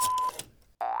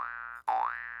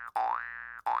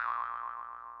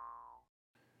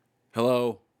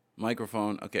Hello,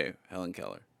 microphone. Okay, Helen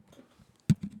Keller.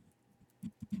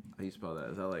 How do you spell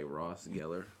that? Is that like Ross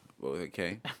Geller? What with a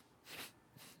K?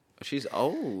 She's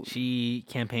old. She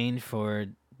campaigned for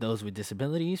those with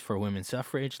disabilities, for women's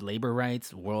suffrage, labor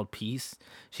rights, world peace.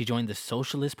 She joined the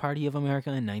Socialist Party of America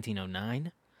in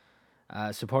 1909,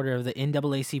 supporter of the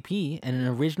NAACP, and an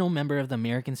original member of the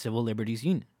American Civil Liberties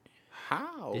Union.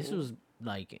 How? This was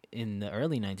like in the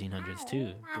early 1900s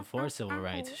too, before civil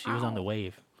rights. She was on the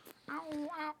wave.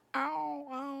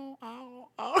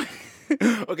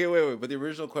 Okay, wait. But the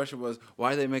original question was,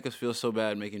 why do they make us feel so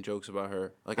bad making jokes about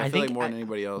her? Like, I feel like more than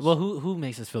anybody else. Well, who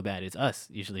makes us feel bad? It's us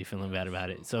usually feeling bad about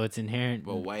it. So it's inherent.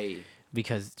 Well, wait.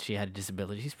 Because she had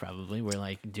disabilities, probably. We're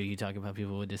like, do you talk about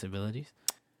people with disabilities?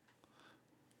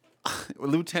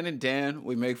 Lieutenant Dan,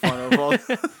 we make fun of all.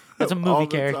 That's a movie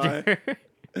character.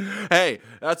 Hey,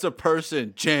 that's a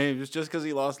person, James. Just because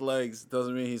he lost legs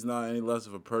doesn't mean he's not any less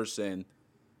of a person.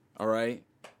 All right?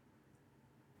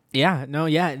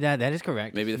 That is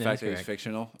correct. Maybe the fact that he's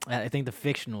fictional. I think the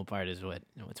fictional part is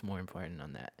what's more important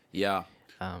on that. Yeah.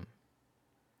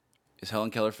 Is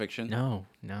Helen Keller fiction? No,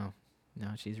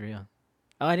 she's real.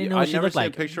 Oh, I didn't know what she looked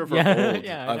like. I've never seen a picture of her old.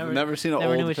 Yeah, I've never seen an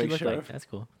old picture. That's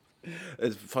cool.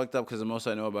 It's fucked up because the most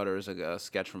I know about her is a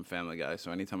sketch from Family Guy.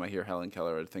 So anytime I hear Helen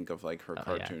Keller, I think of like her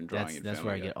cartoon drawing. That's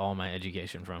where I get all my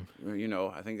education from. You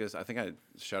know, I think I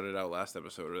shouted out last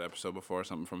episode or the episode before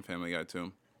something from Family Guy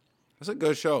too. It's a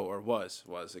good show, or was.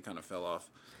 It kind of fell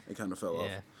off.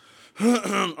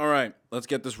 All right, let's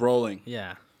get this rolling.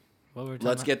 Yeah. What were we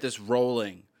Let's get this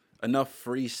rolling. Enough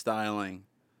freestyling,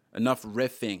 enough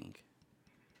riffing.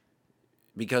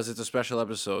 Because it's a special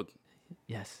episode.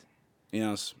 Yes. You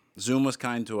know, Zoom was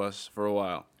kind to us for a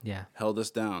while. Yeah. Held us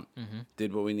down. Mm-hmm.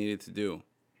 Did what we needed to do.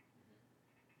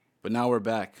 But now we're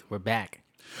back.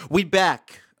 We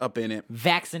back up in it.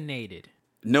 Vaccinated.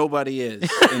 Nobody is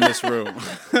in this room.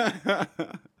 But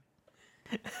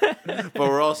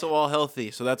we're also all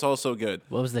healthy, so that's also good.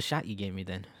 What was the shot you gave me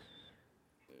then?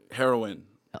 Heroin.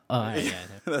 Yeah.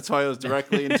 That's why it was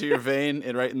directly into your vein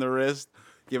and right in the wrist.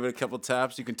 Give it a couple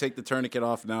taps. You can take the tourniquet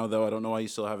off now, though. I don't know why you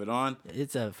still have it on.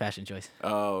 It's a fashion choice.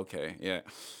 Oh, okay. Yeah.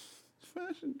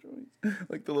 Fashion choice.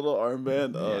 Like the little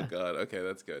armband. Oh, yeah. God. Okay,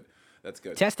 that's good.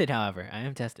 Tested, however. I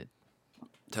am tested.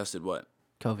 Tested what?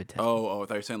 COVID tested. Oh, I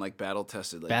thought you were saying like battle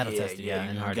tested. Like, battle tested, yeah.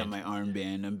 And I got my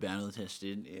armband. I'm battle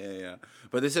tested. Yeah.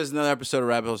 But this is another episode of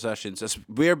Rabbit Hole Sessions.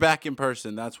 We're back in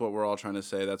person. That's what we're all trying to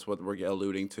say. That's what we're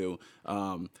alluding to.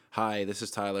 Hi, this is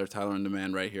Tyler on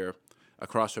Demand right here.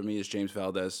 Across from me is James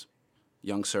Valdez,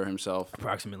 young sir himself.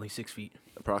 Approximately 6 feet.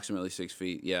 Approximately 6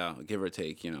 feet. Yeah, give or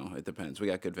take. You know, it depends. We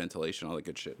got good ventilation, all the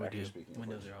good shit.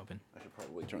 Windows are open. I should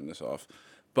probably turn this off.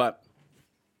 But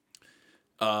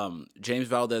James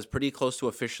Valdez, pretty close to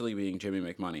officially being Jimmy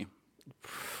McMoney.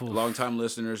 Longtime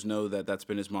listeners know that that's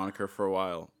been his moniker for a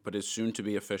while, but it's soon to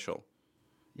be official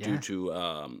due to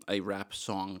a rap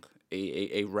song,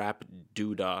 a rap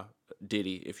doodah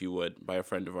ditty, if you would, by a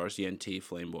friend of ours, YNT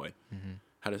Flameboy. Mm-hmm.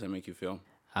 How does that make you feel?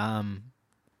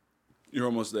 You're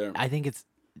almost there. I think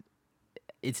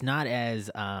it's not as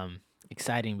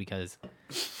exciting because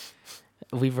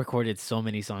we've recorded so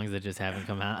many songs that just haven't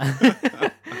come out.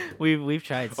 We've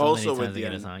tried so many times to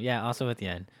get a song. Yeah, also at the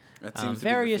end. That seems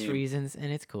various reasons,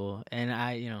 and it's cool. And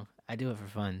I do it for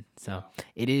fun. So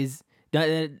it is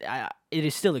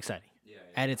still exciting.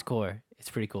 At its core, it's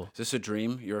pretty cool. Is this a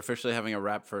dream? You're officially having a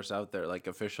rap verse out there, like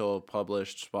official,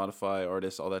 published, Spotify,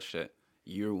 artists, all that shit.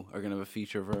 You are gonna have a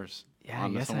feature verse. Yeah,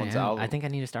 on I guess someone's I am. album. I think I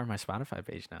need to start my Spotify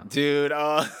page now. Dude,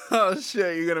 oh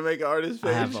shit, you're gonna make an artist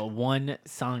page? I have one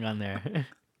song on there.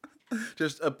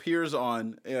 Just appears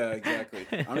on. Yeah, exactly.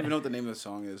 I don't even know what the name of the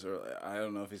song is, or I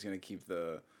don't know if he's gonna keep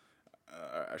the.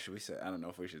 Should we say? I don't know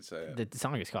if we should say it. The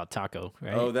song is called Taco,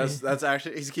 right? Oh, that's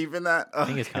actually he's keeping that. I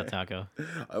think it's called Taco.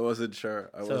 I wasn't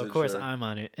sure. So of course I'm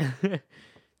on it.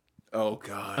 Oh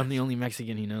God. I'm the only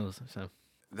Mexican he knows. So.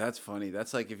 That's funny.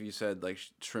 That's like if you said like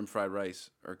shrimp fried rice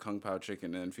or kung pao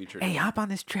chicken and then featured. Hey, hop on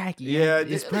this track. Yeah,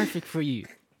 it's perfect for you.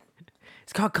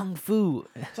 It's called Kung Fu.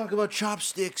 Talk about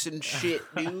chopsticks and shit,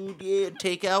 dude. Yeah,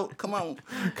 takeout. Come on.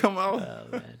 Oh,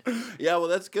 man. Yeah, well,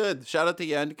 that's good. Shout out to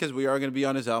Yen because we are going to be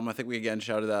on his album. I think we again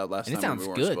shouted out last time when we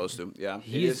weren't supposed to. Yeah,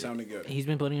 it is sounding good. He's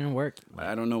been putting in work.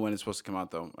 I don't know when it's supposed to come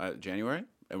out though. January,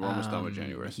 and we're almost done with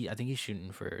January. I think he's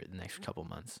shooting for the next couple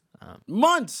months.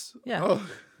 Months. Yeah. Oh.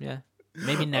 Yeah.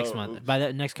 Maybe next month. By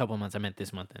the next couple months, I meant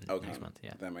this month and next month.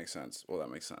 Yeah. That makes sense.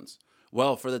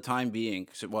 Well, for the time being,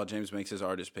 while James makes his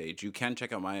artist page, you can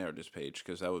check out my artist page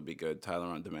because that would be good. Tyler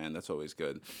on Demand, that's always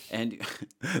good. And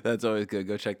that's always good.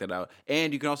 Go check that out.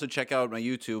 And you can also check out my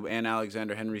YouTube and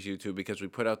Alexander Henry's YouTube because we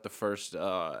put out the first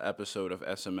episode of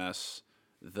SMS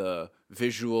the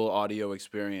visual audio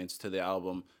experience to the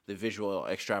album, the visual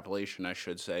extrapolation, I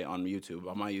should say, on YouTube,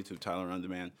 on my YouTube, Tyler On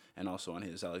Demand, and also on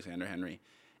his Alexander Henry.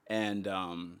 And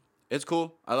it's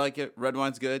cool. I like it. Red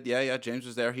Wine's good. Yeah. James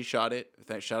was there. He shot it.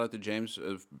 Shout out to James,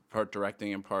 part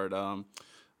directing and part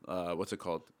what's it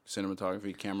called?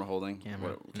 Cinematography, camera holding, and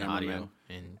audio,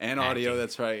 and audio.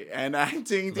 That's right, and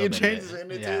acting. Dude, James is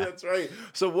in it too. That's right.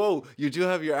 So whoa, you do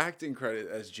have your acting credit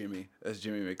as Jimmy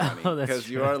McConaughey, because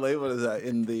you are labeled as that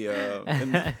in the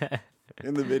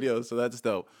in the video. So that's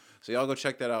dope. So y'all go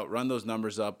check that out. Run those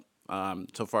numbers up.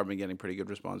 So far, I've been getting pretty good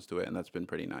response to it, and that's been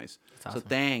pretty nice. Awesome. So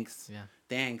thanks. Yeah.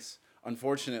 Thanks.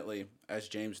 Unfortunately, as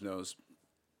James knows,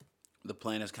 the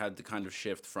plan has had to kind of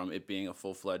shift from it being a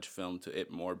full-fledged film to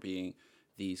it more being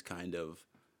these kind of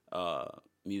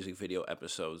music video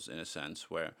episodes, in a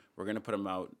sense, where we're going to put them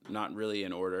out not really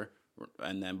in order,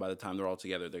 and then by the time they're all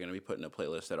together, they're going to be put in a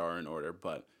playlist that are in order.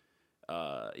 But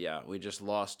we just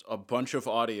lost a bunch of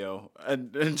audio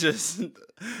and just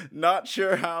not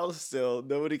sure how still.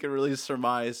 Nobody can really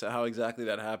surmise how exactly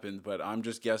that happened, but I'm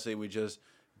just guessing we just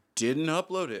didn't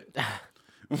upload it.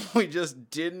 We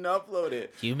just didn't upload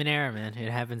it. Human error, man.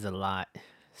 It happens a lot.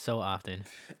 So often.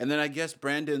 And then I guess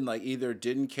Brandon either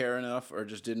didn't care enough or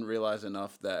just didn't realize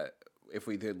enough that if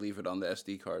we did leave it on the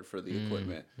SD card for the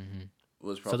equipment,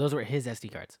 was probably... So those were his SD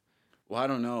cards? Well, I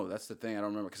don't know. That's the thing. I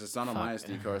don't remember because it's not on my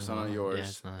SD card. It's not on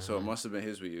yours. Yeah, so it must have been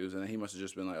his we used. And then he must have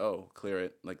just been like, oh, clear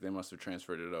it. Like they must have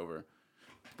transferred it over.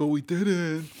 But we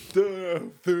didn't.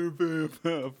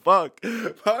 Fuck,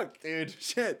 dude,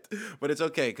 shit. But it's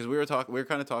okay because we were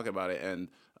kind of talking about it, and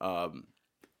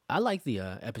I like the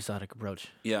episodic approach.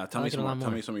 Yeah, tell me some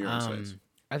of your insights.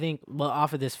 I think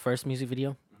off of this first music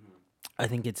video, I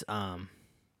think it's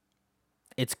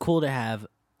cool to have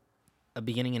a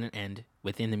beginning and an end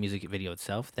within the music video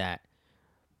itself that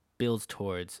builds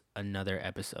towards another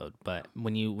episode. But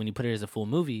when you put it as a full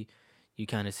movie, you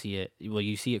kind of see it. Well,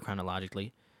 you see it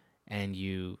chronologically, and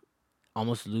you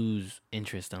almost lose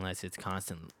interest unless it's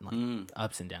constant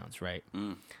ups and downs, right?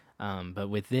 But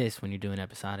with this, when you're doing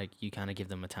episodic, you kind of give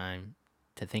them a time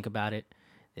to think about it,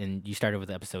 and you started with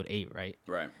episode 8, right?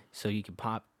 Right. So you can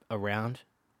pop around,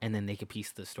 and then they could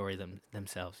piece the story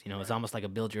themselves. You know, It's almost like a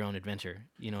build your own adventure.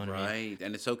 You know what I mean? Right,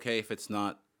 and it's okay if it's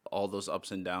not all those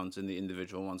ups and downs in the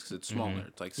individual ones because it's smaller.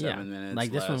 It's like 7 minutes.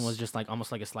 Like this one was just like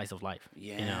almost like a slice of life.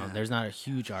 Yeah. You know, there's not a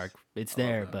huge arc. It's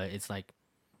there, but it's like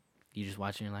you just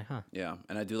watch it and you're like, huh. Yeah,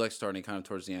 and I do like starting kind of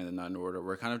towards the end and not in order.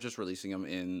 We're kind of just releasing them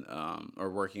in, or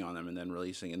working on them and then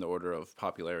releasing in the order of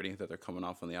popularity that they're coming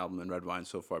off on the album. And Red Wine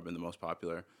so far been the most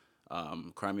popular.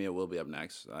 Crimea will be up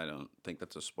next. I don't think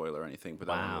that's a spoiler or anything, but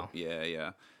that one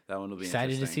that one will be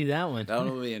excited interesting. To see that one. That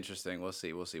one will be interesting. We'll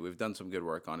see. We've done some good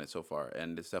work on it so far,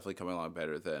 and it's definitely coming along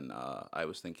better than I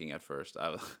was thinking at first.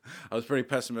 I was pretty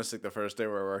pessimistic the first day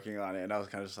we were working on it, and I was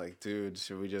kind of just like, dude,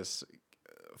 should we just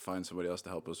find somebody else to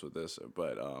help us with this?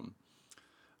 But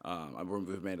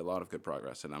we've made a lot of good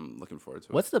progress, and I'm looking forward to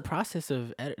it. What's the process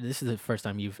of this is the first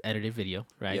time you've edited video,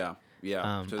 right?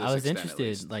 Yeah. I was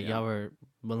interested, y'all were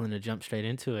willing to jump straight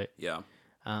into it. Yeah.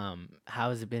 How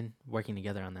has it been working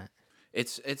together on that?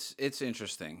 It's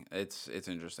interesting. It's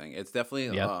interesting. It's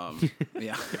definitely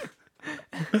yeah.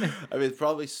 I mean, it's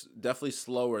probably definitely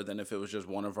slower than if it was just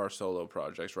one of our solo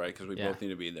projects, right? Because we both need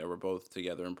to be there. We're both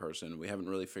together in person. We haven't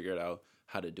really figured out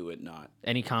how to do it. Not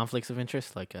any conflicts of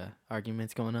interest, like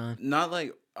arguments going on. Not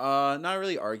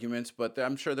really arguments, but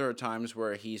I'm sure there are times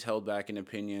where he's held back an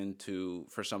opinion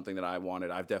for something that I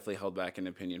wanted. I've definitely held back an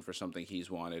opinion for something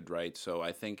he's wanted, right? So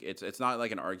I think it's not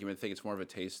like an argument thing. It's more of a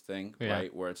taste thing,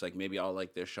 right? Where it's like maybe I'll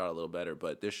like this shot a little better,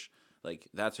 but this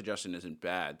that suggestion isn't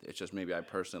bad. It's just maybe I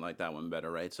personally like that one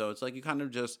better, right? So it's like you kind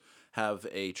of just have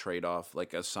a trade-off,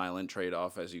 like a silent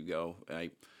trade-off as you go.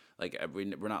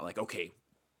 We're not like, okay,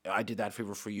 I did that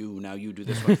favor for you, now you do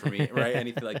this one for me, right?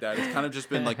 Anything like that. It's kind of just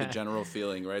been like the general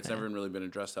feeling, right? It's never really been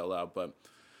addressed out loud, but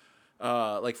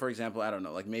for example, I don't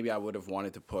know, like maybe I would have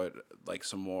wanted to put like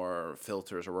some more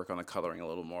filters or work on the coloring a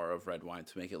little more of Red Wine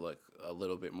to make it look a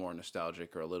little bit more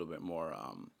nostalgic or a little bit more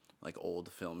like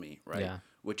old filmy, right? Yeah.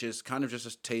 Which is kind of just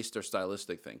a taste or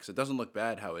stylistic thing, because it doesn't look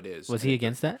bad how it is. Was he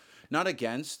against that? Not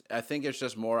against. I think it's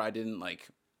just more I didn't like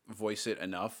voice it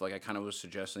enough. Like I kind of was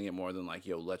suggesting it more than like,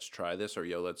 yo, let's try this or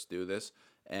yo, let's do this.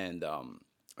 And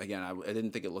again, I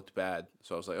didn't think it looked bad,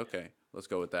 so I was like, okay, let's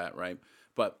go with that, right?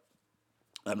 But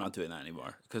I'm not doing that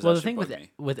anymore. Well, the thing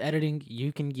with editing,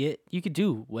 you could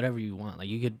do whatever you want. Like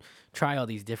you could try all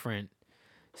these different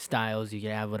styles. You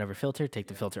could have whatever filter, take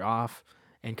the filter off,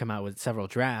 and come out with several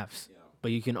drafts. Yeah.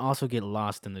 But you can also get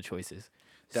lost in the choices.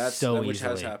 so which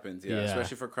has easily. happened, yeah.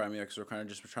 Especially for Crimea, because we're kind of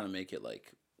just trying to make it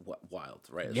like wild,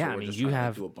 right? Yeah, so I we're mean, just you trying to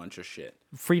have do a bunch of shit.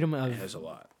 freedom And of there's a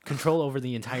lot. control over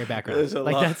the entire background. There's a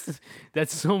Like lot.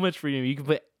 that's so much freedom. You can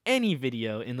put any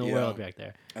video in the world back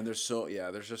there. And there's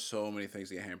just so many things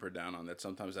to get hampered down on that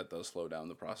sometimes that does slow down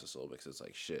the process a little bit, because it's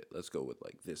like, shit, let's go with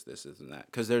like this, and that.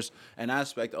 Because there's an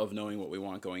aspect of knowing what we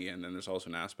want going in, and there's also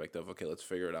an aspect of, okay, let's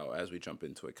figure it out as we jump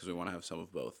into it, because we want to have some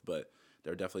of both. But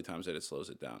there are definitely times that it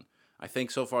slows it down. I think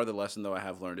so far the lesson, though, I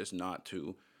have learned is not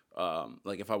to,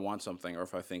 like, if I want something or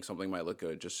if I think something might look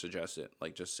good, just suggest it.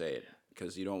 Like, just say it.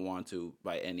 Because you don't want to,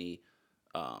 by any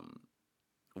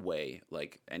way,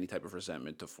 like any type of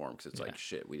resentment to form, because it's like,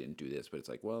 shit, we didn't do this, but it's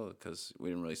like, well, because we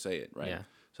didn't really say it, right?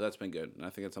 So that's been good, and I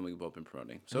think that's something we've both been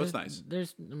promoting, so it's nice.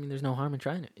 There's no harm in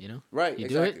trying it, you know. Right, you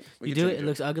exactly. do it, it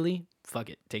looks ugly, fuck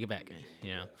it, take it back,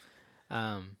 you know.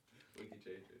 We can change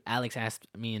it. Alex asked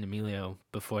me and Emilio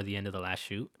before the end of the last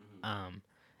shoot,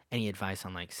 any advice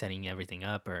on like setting everything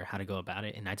up or how to go about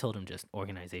it, and I told him just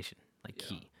organization, like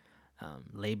key,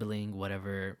 labeling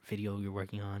whatever video you're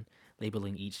working on,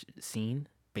 labeling each scene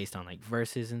based on like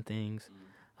verses and things,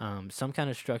 some kind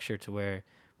of structure to where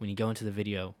when you go into the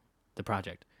video, the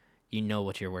project, you know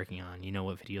what you're working on, you know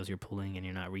what videos you're pulling, and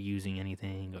you're not reusing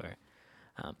anything or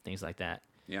things like that.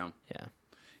 Yeah,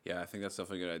 I think that's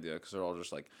definitely a good idea, because they're all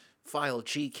just like file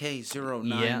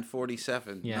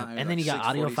GK0947. Yeah, and then you got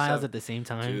audio files at the same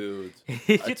time. Dude,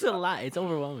 it's a lot. It's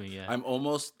overwhelming. Yeah, I'm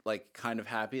almost like kind of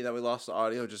happy that we lost the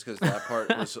audio, just because that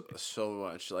part was so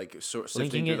much like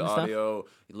sifting through the audio,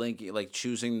 linking, like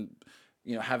choosing,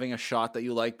 you know, having a shot that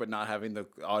you like but not having the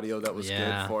audio that was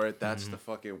good for it. That's the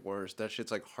fucking worst. That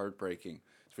shit's like heartbreaking.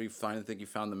 It's where you finally think you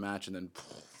found the match, and then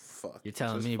fuck. You're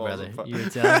telling me, brother. You're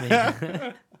telling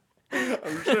me.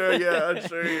 I'm sure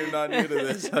you're not new to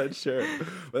this. I'm sure,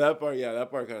 but that part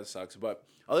kind of sucks. But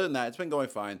other than that, it's been going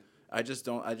fine. I just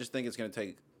think it's gonna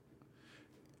take.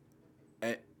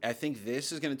 I think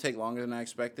this is gonna take longer than I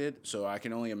expected. So I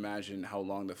can only imagine how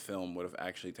long the film would have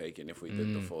actually taken if we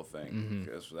did the full thing,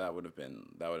 because that would have been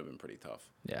pretty tough.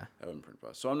 Yeah, that would have been pretty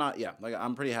tough. So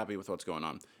I'm pretty happy with what's going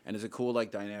on, and it's a cool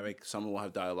like dynamic. Some will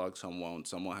have dialogue, some won't.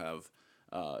 Some will have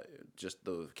just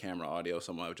the camera audio,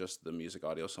 some will have just the music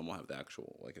audio, some will have the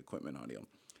actual like equipment audio.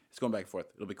 It's going back and forth.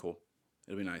 It'll be cool.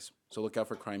 It'll be nice. So look out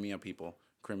for Crimea, people.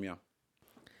 Crimea.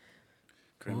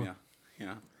 Cool.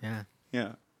 Yeah.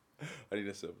 I need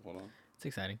a sip. Hold on. It's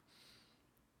exciting.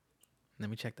 Let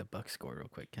me check the Bucks score real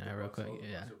quick. Can I real quick?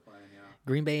 Yeah.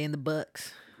 Green Bay and the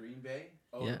Bucks. Green Bay?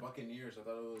 Oh, the Buccaneers. I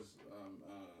thought it was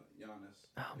Giannis.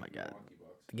 Oh my God.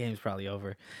 The game's probably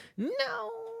over. No.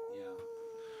 Yeah.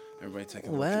 Everybody take a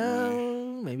look at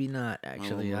maybe not,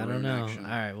 actually. I don't know. Action.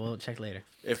 All right, we'll check later.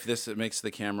 If it makes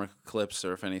the camera clips,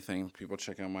 or if anything, people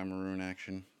check out my maroon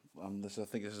action. I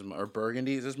think this is or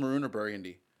burgundy. Is this maroon or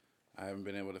burgundy? I haven't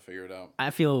been able to figure it out.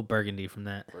 I feel burgundy from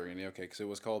that. Burgundy, okay, because it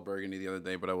was called burgundy the other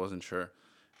day, but I wasn't sure.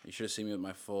 You should have seen me with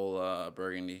my full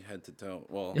burgundy head to toe.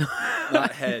 Well,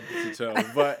 not head to toe,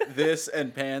 but this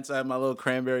and pants. I have my little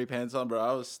cranberry pants on, bro.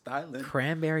 I was styling.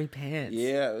 Cranberry pants?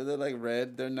 Yeah, they're like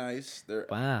red. They're nice.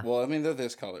 Wow. Well, I mean, they're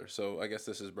this color, so I guess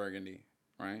this is burgundy,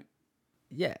 right?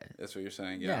 Yeah. That's what you're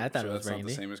saying? Yeah, I thought it was burgundy. Not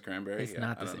the same as cranberry? It's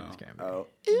not the same as cranberry. Oh,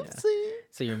 oopsie. Yeah.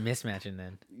 So you're mismatching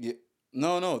then? Yeah.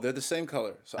 No, they're the same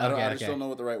color. So I just don't know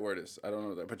what the right word is. I don't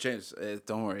know that. But James,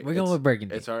 don't worry. We're going with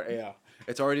burgundy.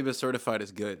 It's already been certified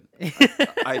as good.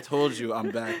 I told you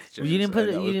I'm back, James. You didn't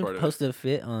post a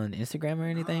fit on Instagram or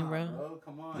anything, bro? Oh,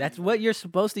 come on. That's what you're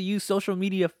supposed to use social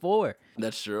media for.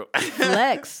 That's true.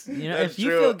 Flex. You know, That's if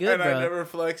you true. feel good, and bro. I never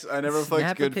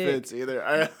flex good fits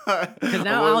either. Because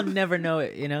now I'll never know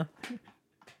it, you know?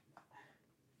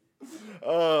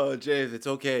 Oh, James, it's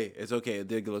okay. It's okay. It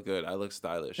did look good. I look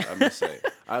stylish, I must say.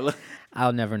 I'll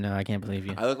never know. I can't believe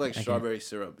you. I look like strawberry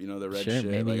syrup. You know, the red shit.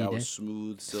 Maybe like I was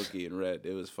smooth, silky, and red.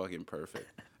 It was fucking perfect.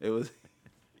 It was.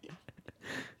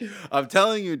 I'm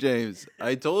telling you, James.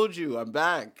 I told you. I'm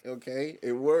back. Okay?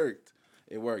 It worked.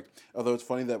 Although it's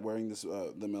funny that wearing this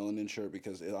the melanin shirt,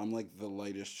 because I'm like the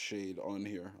lightest shade on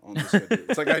here on this head.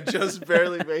 It's like I just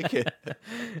barely make it.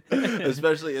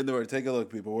 Especially indoor. Take a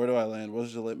look, people. Where do I land?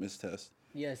 What's the litmus test?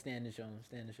 Yeah, stand to show him.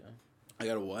 I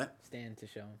got a what? Stand to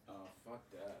show him. Oh, fuck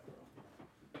that, bro.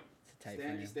 It's a tight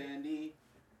frame. Standy.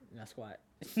 Now squat.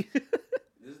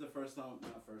 This is the first time in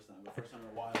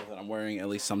a while that I'm wearing at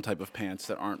least some type of pants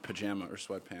that aren't pajama or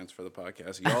sweatpants for the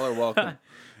podcast. Y'all are welcome.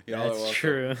 That's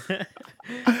true.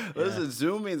 Listen,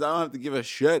 Zoom means I don't have to give a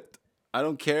shit. I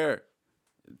don't care.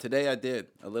 Today I did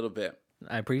a little bit.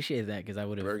 I appreciate that, because I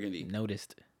would have Burgundy.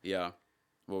 noticed. Yeah.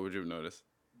 What would you have noticed?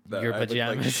 Your I looked like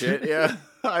pajamas. shit. Yeah,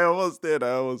 I almost did.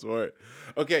 I almost wore it.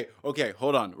 Okay,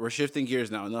 hold on. We're shifting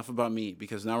gears now. Enough about me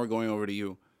because now we're going over to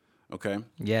you. Okay.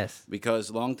 Yes.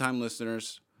 Because longtime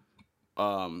listeners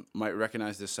might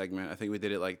recognize this segment. I think we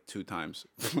did it like 2 times.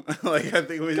 Like I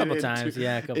think we Couple did it times, two,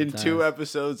 yeah, a couple in times. 2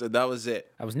 episodes, and that was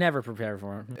it. I was never prepared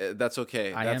for him. That's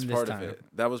okay. I That's am this part of time. it.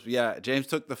 That was James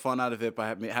took the fun out of it by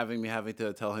having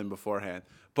to tell him beforehand.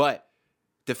 But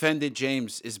Defended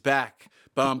James is back.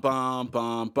 Bum bum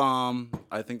bum bum.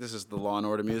 I think this is the Law and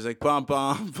Order music. Bum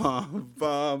bum bum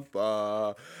bum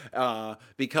bum.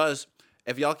 Because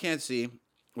if y'all can't see,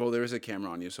 well, there is a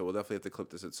camera on you, so we'll definitely have to clip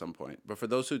this at some point. But for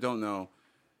those who don't know,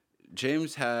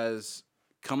 James has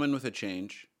come in with a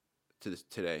change to this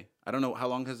today. I don't know how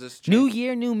long has this changed? New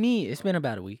year, new me. It's been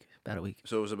about a week.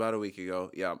 So it was about a week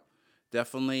ago. Yeah,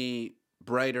 definitely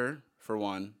brighter for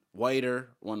one, whiter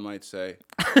one might say.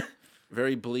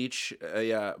 Very bleach,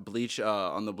 bleach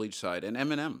on the bleach side, and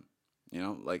Eminem,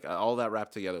 like all that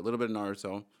wrapped together. A little bit of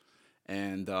Naruto,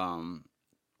 and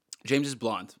James is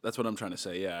blonde. That's what I'm trying to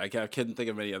say. Yeah, I couldn't think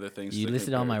of any other things. You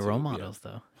listed all my role models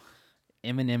though.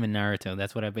 Eminem and Naruto.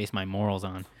 That's what I base my morals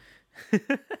on.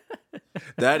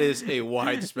 That is a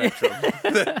wide spectrum.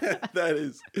 that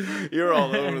is, you're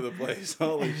all over the place.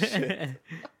 Holy shit.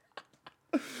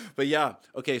 But yeah,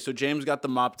 okay, so James got the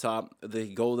mop top, the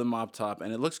golden mop top,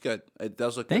 and it looks good. It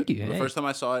does look Thank good. you. The Hey. first time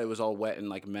I saw it, it was all wet and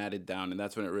like matted down, and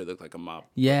that's when it really looked like a mop.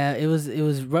 Yeah, it was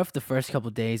rough the first couple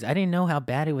days. I didn't know how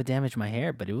bad it would damage my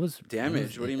hair, but it was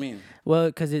Damage? What do you mean? Well,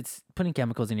 because it's putting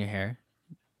chemicals in your hair.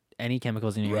 Any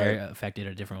chemicals in your Right. hair affect it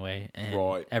a different way, and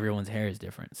Right. everyone's hair is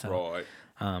different. So,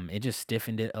 Right. it just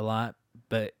stiffened it a lot,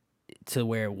 but to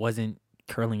where it wasn't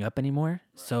curling up anymore.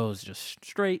 So it was just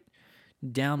straight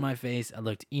down my face. I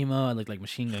looked emo. I looked like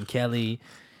Machine Gun Kelly.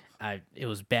 It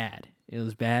was bad. It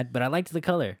was bad, but I liked the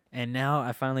color, and now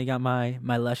I finally got my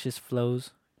luscious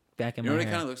flows back in You know my what it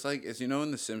hair. kind of looks like? Is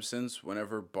in The Simpsons,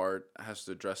 whenever Bart has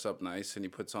to dress up nice and he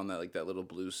puts on that little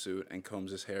blue suit and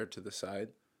combs his hair to the side.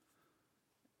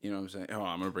 You know what I'm saying? Oh,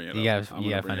 I'm gonna bring it up. You gotta I'm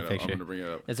gonna find a picture. I'm gonna bring it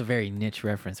up. It's a very niche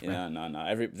reference, bro. Yeah,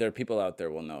 no. There are people out there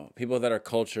will know. People that are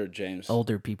cultured, James.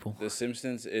 Older people. The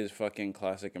Simpsons is fucking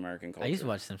classic American culture. I used to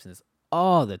watch Simpsons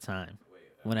all the time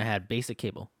when I had basic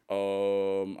cable.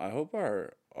 I hope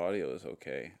our audio is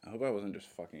okay. I hope I wasn't just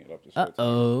fucking it up this whole time.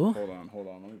 Uh-oh. Hold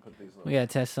on. Let me put these. We gotta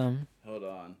test some. Hold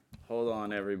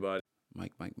on, everybody.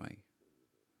 Mike.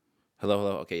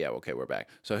 Hello. Okay, yeah, okay, we're back.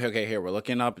 So, okay, here, we're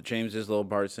looking up James's little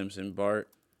Bart Simpson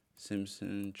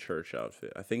church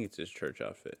outfit. I think it's his church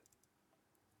outfit.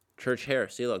 Church hair.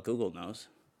 See, look, Google knows.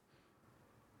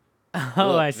 Oh,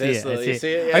 Look, I see it. you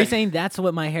see it? Are you saying that's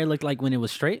what my hair looked like when it was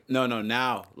straight? No,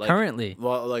 now. Like, Currently.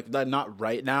 Well, like, not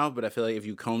right now, but I feel like if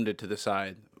you combed it to the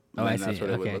side, Oh, I then that's see. what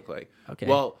it would Okay. look like. Okay.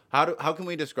 Well, how can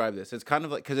we describe this? It's kind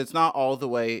of like, because it's not all the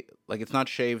way, like, it's not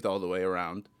shaved all the way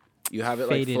around. You have it,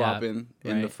 like, Faded up, flopping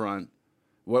in the right. front.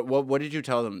 What did you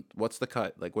tell them? What's the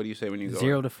cut? Like, what do you say when you go?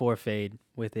 0 to 4 fade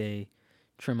with a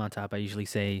trim on top. I usually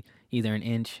say either an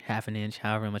inch, half an inch,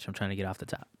 however much I'm trying to get off the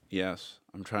top. Yes,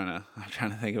 I'm trying to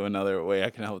think of another way I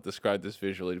can help describe this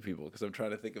visually to people because I'm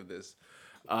trying to think of this.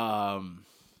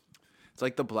 It's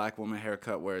like the black woman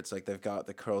haircut where it's like they've got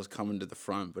the curls coming to the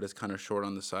front, but it's kind of short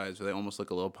on the sides, so they almost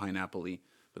look a little pineapple-y.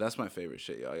 But that's my favorite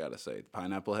shit, yo. I gotta say,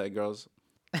 pineapple head girls.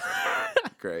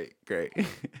 Great.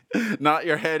 Not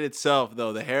your head itself,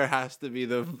 though. The hair has to be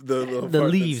the little The part that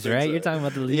leaves, sticks right? out. You're talking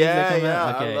about the leaves that come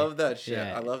out? Okay. I love that shit.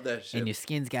 Yeah. I love that shit. And your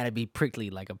skin's got to be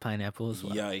prickly like a pineapple as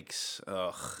well. Yikes.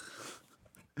 Ugh.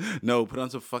 No, put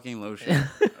on some fucking lotion.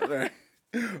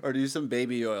 Or do some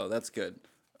baby oil. That's good.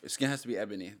 Your skin has to be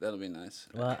ebony. That'll be nice.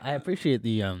 Well, I appreciate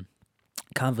the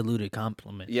convoluted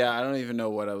compliment. Yeah, I don't even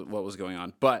know what was going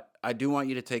on. But I do want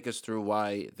you to take us through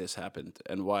why this happened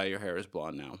and why your hair is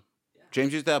blonde now.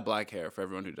 James used to have black hair, for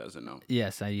everyone who doesn't know.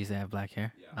 Yes, I used to have black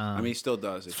hair. I mean, he still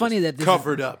does. It's funny that this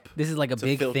covered up. This is like a It's a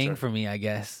big filter. thing for me, I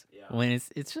guess. Yeah. When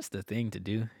it's just a thing to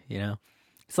do, you know.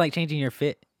 It's like changing your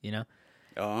fit, you know.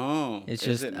 Oh, It's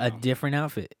is just it a now? different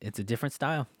outfit. It's a different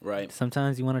style. Right.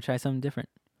 Sometimes you want to try something different.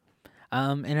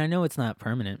 And I know it's not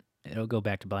permanent. It'll go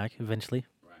back to black eventually.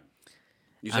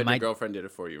 You said your girlfriend did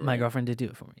it for you, right? My girlfriend did do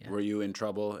it for me. Yeah. Were you in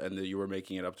trouble and that you were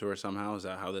making it up to her somehow? Is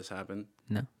that how this happened?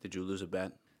 No. Did you lose a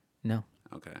bet? No.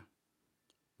 Okay.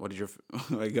 What did your...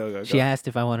 go. She asked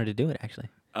if I wanted to do it, actually.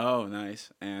 Oh,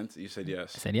 nice. And you said I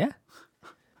yes. said, yeah.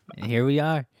 And here we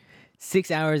are.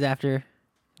 6 hours after,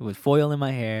 with foil in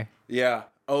my hair. Yeah.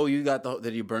 Oh, you got the...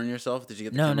 Did you burn yourself? Did you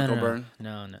get the chemical burn?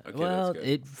 No. Okay, Well, that's good.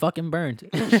 it fucking burned.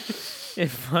 It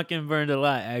fucking burned a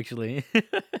lot, actually.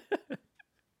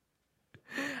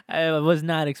 I was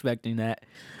not expecting that.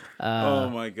 Oh,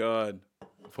 my God.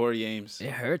 Poor James.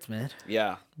 It hurts, man.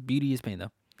 Yeah. Beauty is pain,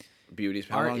 though. Beauty's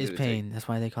pain. Art is pain. That's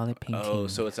why they call it painting. Oh,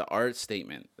 so it's an art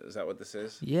statement. Is that what this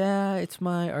is? Yeah, it's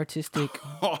my artistic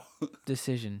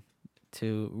decision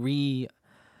to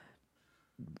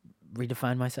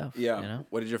redefine myself. Yeah. You know?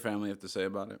 What did your family have to say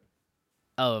about it?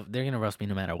 Oh, they're gonna roast me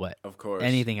no matter what. Of course.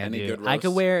 Anything I Any do. good I could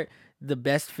roasts? wear the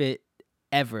best fit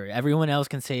ever. Everyone else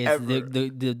can say it's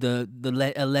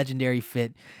a legendary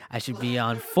fit. I should be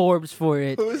on Forbes for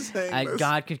it. Who's saying this?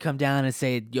 God could come down and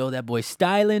say, "Yo, that boy's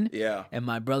styling." Yeah. And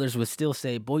my brothers would still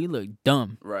say, "Boy, you look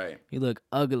dumb. Right. You look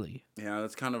ugly." Yeah,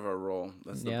 that's kind of our role.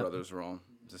 That's the Yep. brother's role.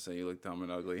 To say you look dumb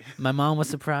and ugly. My mom was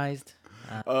surprised.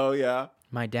 Oh, yeah.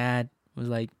 My dad was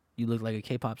like, "You look like a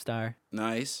K-pop star,"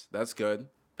 Nice. That's good.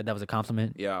 but that was a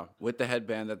compliment. Yeah. With the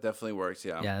headband, that definitely works.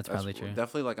 Yeah. Yeah, that's probably true.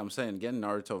 Definitely, like I'm saying, getting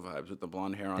Naruto vibes with the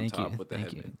blonde hair on Thank top you. with the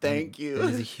Thank you. headband. Thank you. That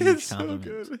is a huge It's compliment. So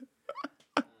good.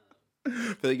 I feel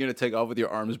like you're going to take off with your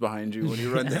arms behind you when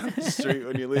you run down the street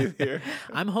when you leave here.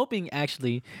 I'm hoping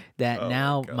actually that Oh my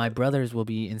now God. my brothers will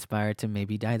be inspired to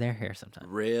maybe dye their hair sometime.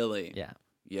 Really? Yeah,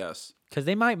 Yes. because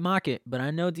they might mock it, but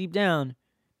I know deep down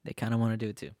they kind of want to do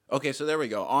it too. Okay, so there we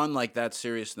go. On like that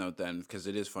serious note then, because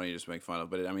it is funny to just make fun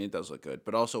of, but it does look good.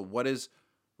 But also, what is,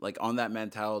 like, on that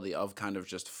mentality of kind of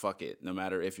just fuck it, no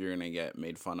matter if you're going to get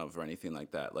made fun of or anything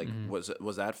like that. Like, was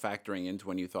that factoring into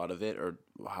when you thought of it, or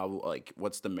how, like,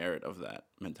 what's the merit of that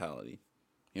mentality?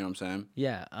 You know what I'm saying?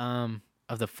 Yeah,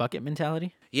 of the fuck it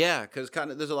mentality. Yeah, because kind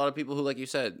of there's a lot of people who, like you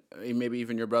said, maybe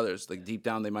even your brothers, like deep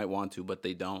down they might want to, but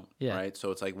they don't. Yeah. Right?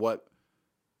 So it's like, what,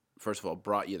 first of all,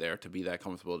 brought you there to be that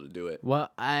comfortable to do it? Well,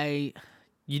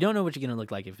 you don't know what you're gonna look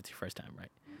like if it's your first time,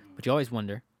 right? But you always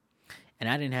wonder. And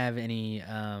I didn't have any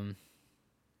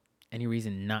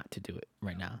reason not to do it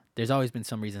right now. There's always been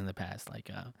some reason in the past, like,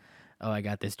 I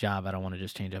got this job, I don't want to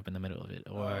just change up in the middle of it,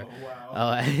 or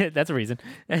that's a reason.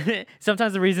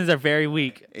 Sometimes the reasons are very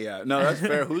weak. Yeah, no, that's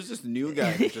fair. Who's this new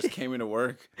guy that just came into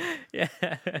work? Yeah.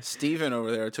 Steven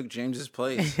over there took James's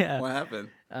place. Yeah. What happened?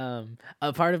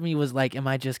 A part of me was like, am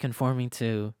I just conforming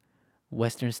to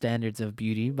Western standards of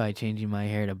beauty by changing my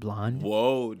hair to blonde?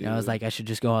 Whoa, dude. And I was like, I should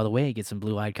just go all the way, get some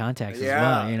blue-eyed contacts as yeah,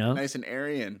 well, you know? nice and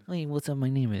Aryan. Hey, what's up? My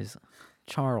name is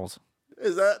Charles.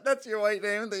 That's your white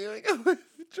name that you're like,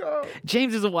 Charles?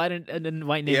 James is a white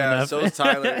name Yeah, enough. so is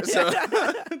Tyler. So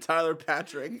Tyler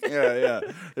Patrick. Yeah.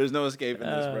 There's no escaping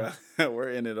this, bro.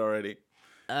 We're in it already.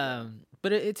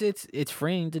 But it's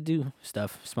freeing to do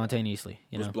stuff spontaneously,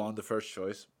 you Was know? blonde the first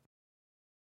choice?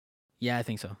 Yeah, I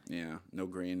think so. Yeah, no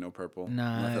green, no purple.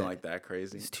 Nah, Nothing like that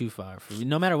crazy. It's too far.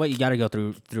 No matter what, you got to go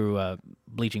through a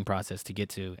bleaching process to get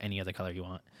to any other color you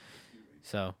want.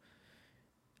 So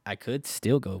I could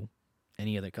still go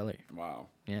any other color. Wow.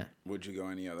 Yeah. Would you go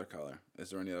any other color? Is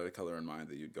there any other color in mind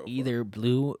that you'd go for? Either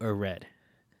blue or red.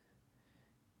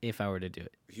 If I were to do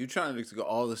it. You trying to go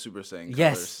all the Super Saiyan colors.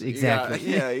 Yes, exactly.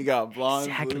 You got blonde,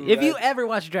 Exactly. blue, If you red. ever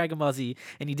watched Dragon Ball Z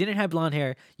and you didn't have blonde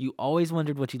hair, you always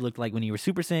wondered what you looked like when you were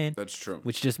Super Saiyan, That's true.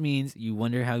 which just means you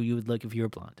wonder how you would look if you were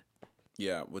blonde.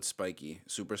 Yeah, with spiky,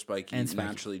 super spiky, And spiky.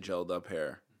 naturally gelled up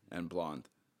hair and blonde.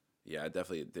 Yeah, I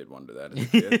definitely did wonder that as a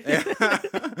kid.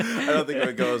 I don't think it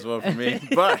would go as well for me,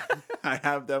 but I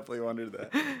have definitely wondered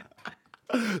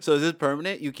that. So is this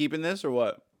permanent? You keeping this or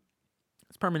what?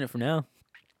 It's permanent for now.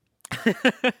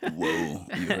 Whoa,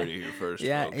 you heard it here first.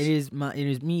 Yeah, folks. it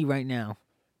is me right now.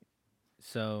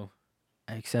 So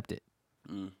I accept it.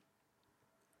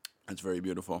 That's very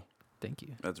beautiful. Thank you.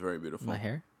 That's very beautiful. My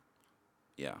hair?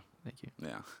 Yeah. Thank you.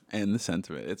 Yeah, and the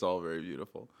sentiment. It's all very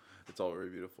beautiful. It's all very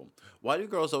beautiful. Why do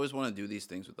girls always want to do these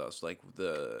things with us? Like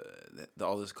the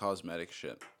all this cosmetic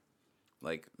shit.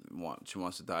 Like she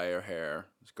wants to dye her hair.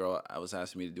 This girl was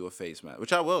asking me to do a face mask,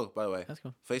 which I will, by the way. That's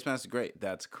cool. Face mask is great.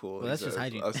 That's cool. Well, that's just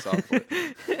hygiene. A soft play.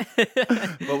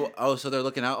 But so they're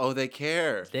looking out. Oh, they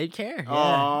care. They care. Yeah, Oh,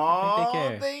 I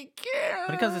think they care.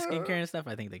 When it comes to skincare and stuff,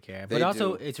 I think they care. They But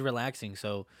also, do. it's relaxing,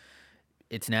 so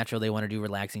it's natural they want to do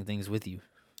relaxing things with you.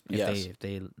 If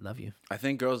they love you. I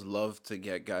think girls love to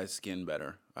get guys' skin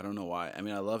better. I don't know why. I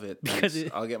mean, I love it. Because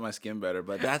I'll get my skin better,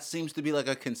 but that seems to be like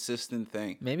a consistent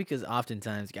thing. Maybe because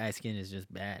oftentimes guy skin is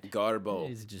just bad. Garbo.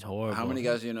 It's just horrible. How many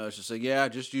guys do you know? It's just like, yeah,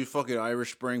 just use fucking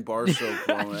Irish Spring bar soap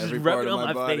on Just every rub part it of on my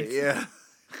my body. face. Yeah.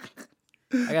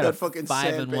 I got That a fucking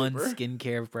 5-in-1 sandpaper.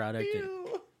 skincare product.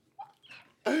 Ew.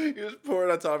 You just pour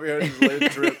it on top of your head and just let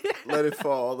it drip. Let it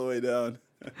fall all the way down.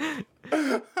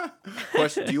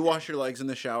 Question: do you wash your legs in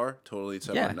the shower? Totally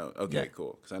separate Yeah. note. Okay, Yeah.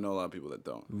 cool. Because I know a lot of people that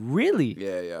don't. Really?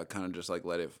 Yeah. Kind of just like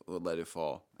let it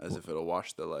fall as if it'll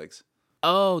wash the legs.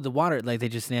 Oh, the water, like they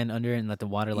just stand under it and let the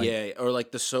water like. Yeah, or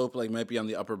like the soap like might be on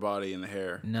the upper body and the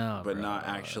hair. No, but bro. not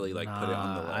actually like put it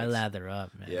on the legs. I lather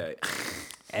up, man. Yeah.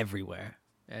 Everywhere,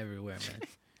 man.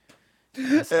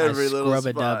 That's Every little scrub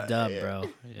a dub spot. dub, Yeah. bro.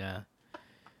 Yeah.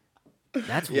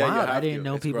 That's Yeah, you wild. I have didn't to.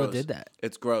 know It's people gross. did that.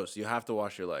 It's gross. You have to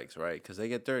wash your legs, right? Because they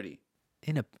get dirty.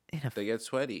 In a They get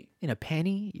sweaty. in a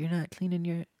panty, you're not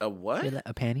cleaning A what?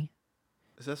 a panty?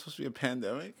 Is that supposed to be a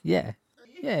pandemic? Yeah.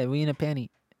 Yeah, we in a panty.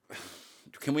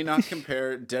 Can we not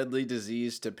compare deadly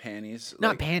disease to panties?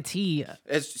 Not panty.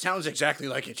 It sounds exactly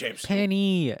like it, James.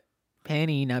 Panty.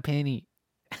 Panty, not panty.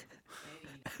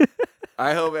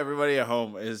 I hope everybody at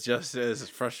home is just as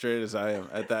frustrated as I am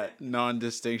at that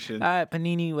non-distinction. All right,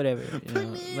 panini, whatever.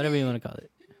 Whatever you want to call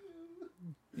it.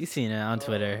 You seen it on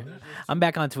Twitter. I'm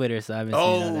back on Twitter, so I've been seeing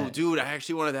all that. Dude, I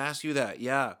actually wanted to ask you that.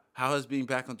 Yeah. How is being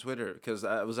back on Twitter? Because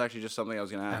that was actually just something I was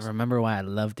going to I ask. remember why I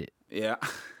loved it, Yeah.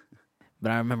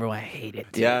 but I remember why I hate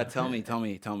it, too. Yeah, tell me.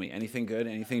 Anything good?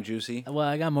 Anything juicy? Well,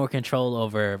 I got more control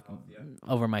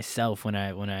over myself when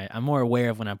I'm more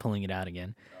aware of when I'm pulling it out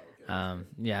again.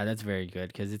 Yeah, that's very good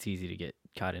because it's easy to get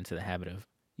caught into the habit of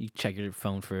you check your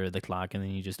phone for the clock and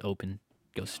then you just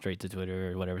go straight to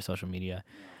Twitter or whatever social media.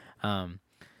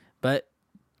 But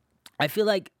I feel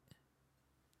like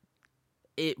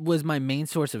it was my main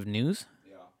source of news,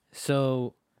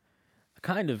 so I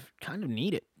kind of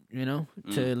need it,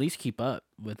 to at least keep up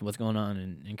with what's going on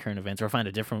in current events or find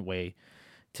a different way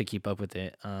to keep up with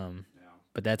it.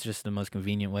 But that's just the most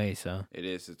convenient way. So It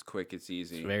is. It's quick. It's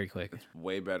easy. it's very quick. It's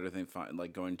way better than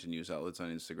going to news outlets on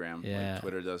Instagram. Yeah. Like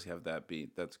Twitter does have that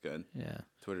beat. That's good. Yeah.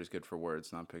 Twitter's good for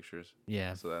words, not pictures.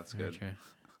 Yeah. So that's very good.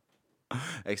 true.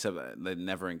 Except they're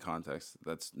never in context.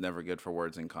 That's never good for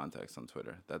words in context on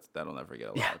Twitter. That'll never get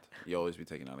allowed. Yeah. You always be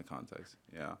taken out of context.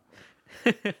 Yeah.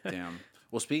 Damn.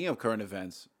 Well, speaking of current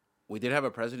events, we did have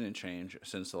a president change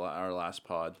since our last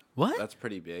pod. What? That's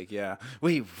pretty big. Yeah.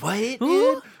 Wait, what?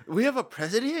 Who? Dude? We have a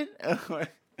president?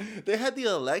 They had the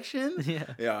election? Yeah.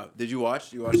 Yeah. Did you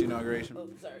watch? You watched the inauguration? Oh,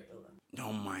 sorry. Hold on.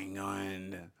 Oh my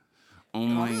god. Oh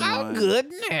my god.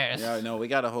 Goodness. Yeah, no, we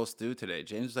got a whole stew today.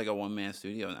 James is like a one-man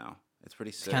studio now. It's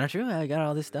pretty sick. Kind of true. I got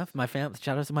all this stuff.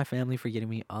 Shout out to my family for getting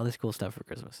me all this cool stuff for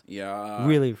Christmas. Yeah.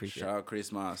 Really appreciate it. Shout out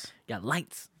Christmas. Got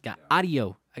lights. Got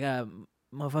audio. I got a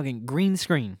motherfucking green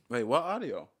screen. Wait, what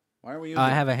audio? Why are we using I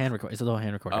have a hand record. It's a little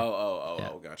hand recorder. Oh,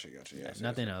 Yeah. gotcha. Yes,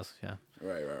 Nothing yes. else. Yeah.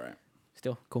 Right.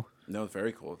 Still cool. No,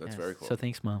 very cool. That's Yes. very cool. So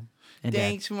thanks, mom. And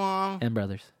Thanks, Mom. dad. And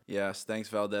brothers. Yes, thanks,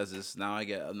 Valdez's. Now I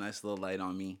get a nice little light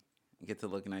on me. I get to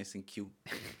look nice and cute.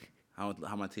 How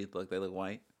my teeth look? They look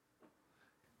white?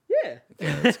 Yeah.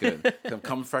 Okay, that's good. I'm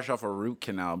coming fresh off a root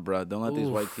canal, bro. Don't let these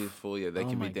white Oof. teeth fool you. They Oh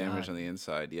can be my damaged God. on the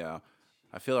inside. Yeah.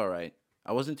 I feel all right.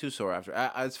 I wasn't too sore after.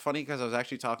 It's funny because I was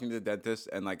actually talking to the dentist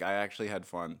and I actually had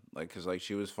fun. Because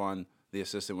she was fun. The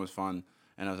assistant was fun.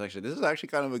 And I was this is actually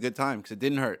kind of a good time because it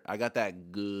didn't hurt. I got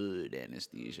that good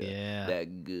anesthesia. Yeah.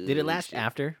 That good. Did it last shit.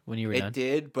 after when you were It done?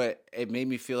 did, but it made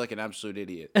me feel like an absolute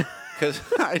idiot. Because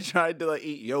I tried to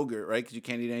eat yogurt, right? Because you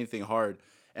can't eat anything hard.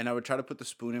 And I would try to put the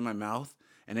spoon in my mouth.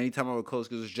 And anytime I would close,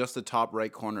 because it was just the top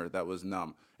right corner that was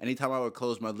numb. Anytime I would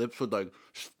close, my lips would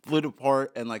split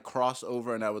apart and cross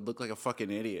over, and I would look like a fucking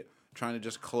idiot trying to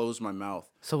just close my mouth.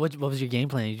 So what was your game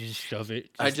plan? You just shove it?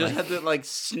 I just had to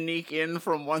sneak in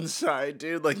from one side,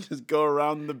 dude. Just go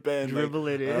around the bend, Dribble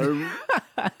it in.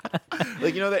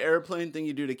 the airplane thing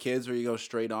you do to kids where you go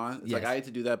straight on. It's Yes. I had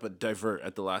to do that, but divert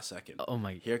at the last second. Oh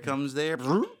my. Here comes there,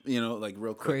 real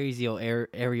quick. Crazy old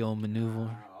aerial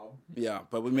maneuver. Yeah,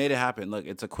 but we made it happen. Look,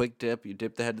 it's a quick dip. You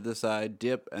dip the head to the side,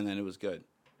 dip, and then it was good.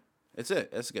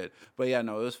 It's good. But yeah,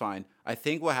 no, it was fine. I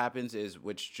think what happens is,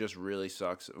 which just really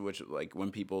sucks, which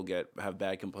when people have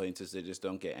bad complaints, is they just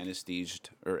don't get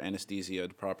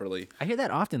anesthesiaed properly. I hear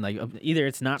that often. Either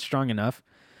it's not strong enough,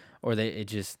 or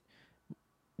that's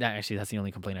the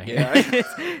only complaint I hear. Yeah.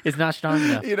 It's not strong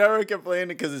enough. You never complain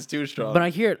because it's too strong. But I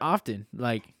hear it often.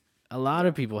 A lot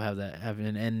of people have that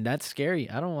happen, and that's scary.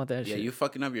 I don't want that Yeah, shit. you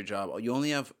fucking up your job. You only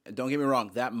have, don't get me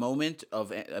wrong, that moment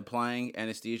of applying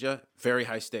anesthesia, very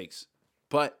high stakes.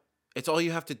 But it's all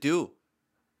you have to do.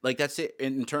 That's it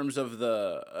in terms of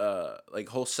the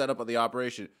whole setup of the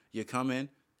operation. You come in,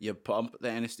 you pump the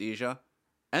anesthesia,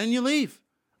 and then you leave.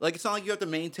 It's not like you have to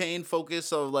maintain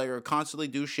focus or constantly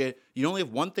do shit. You only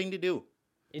have one thing to do.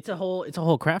 It's a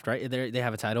whole craft, right? They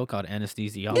have a title called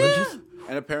anesthesiologist.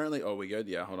 And apparently, we good?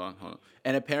 Yeah, hold on.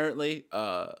 And apparently,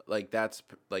 that's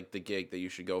the gig that you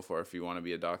should go for if you want to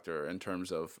be a doctor in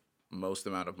terms of most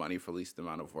amount of money for least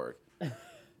amount of work.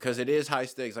 Because it is high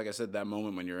stakes, like I said, that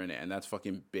moment when you're in it, and that's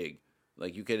fucking big.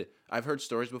 I've heard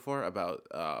stories before about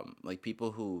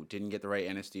people who didn't get the right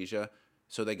anesthesia,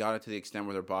 so they got it to the extent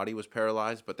where their body was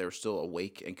paralyzed, but they were still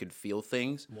awake and could feel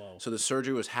things. Whoa. So the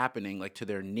surgery was happening to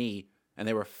their knee, and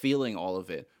they were feeling all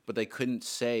of it, but they couldn't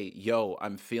say, "Yo,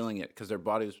 I'm feeling it," because their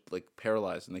body was like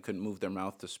paralyzed and they couldn't move their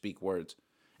mouth to speak words,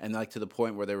 and like to the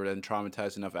point where they were then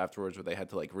traumatized enough afterwards where they had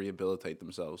to like rehabilitate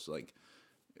themselves like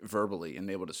verbally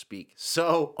and able to speak.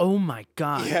 So, oh my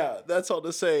God. yeah, that's all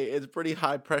to say. It's pretty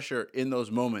high pressure in those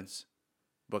moments.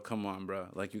 But come on, bro.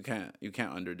 Like you can't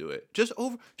underdo it. Just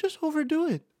overdo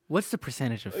it. What's the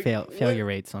percentage of failure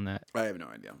rates on that? I have no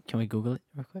idea. Can we Google it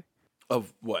real quick?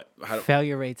 Of what?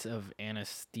 Failure rates of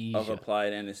anesthesia. Of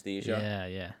applied anesthesia.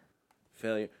 Yeah.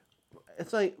 Failure.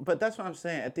 It's like, but that's what I'm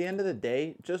saying. At the end of the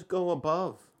day, just go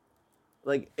above.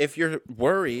 Like, if you're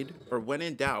worried or when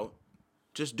in doubt,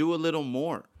 just do a little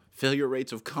more. Failure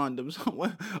rates of condoms,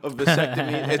 of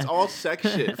vasectomy. It's all sex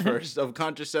shit first. Of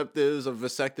contraceptives, of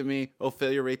vasectomy. Oh,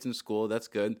 failure rates in school. That's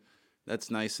good.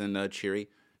 That's nice and cheery.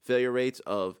 Failure rates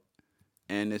of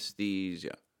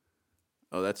anesthesia.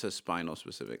 Oh, that says spinal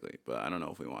specifically, but I don't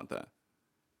know if we want that.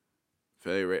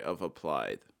 Failure rate of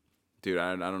applied. Dude,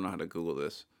 I don't know how to Google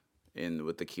this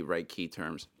with the right key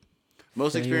terms.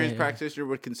 Most experienced practitioners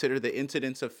would consider the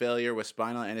incidence of failure with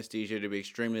spinal anesthesia to be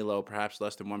extremely low, perhaps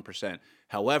less than 1%.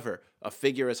 However, a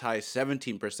figure as high as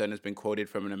 17% has been quoted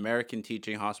from an American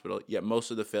teaching hospital, yet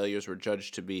most of the failures were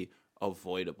judged to be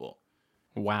avoidable.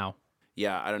 Wow.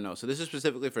 Yeah, I don't know. So this is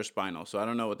specifically for spinal, so I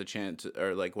don't know what the chance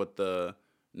or like what the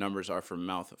numbers are for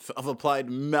mouth of applied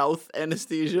mouth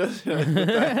anesthesia.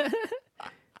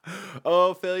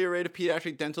 Oh, failure rate of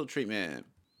pediatric dental treatment.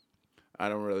 I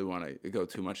don't really want to go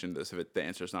too much into this if the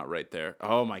answer's not right there.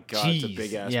 Oh my God, Jeez. it's a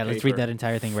big ass Yeah, paper. let's read that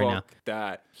entire thing right now. Fuck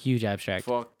that. Huge abstract.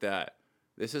 Fuck that.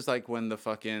 This is like when the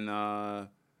fucking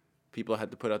people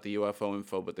had to put out the UFO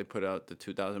info, but they put out the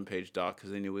 2,000-page doc because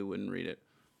they knew we wouldn't read it.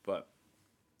 But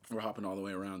we're hopping all the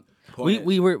way around.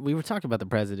 We were talking about the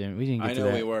president. We didn't get to that.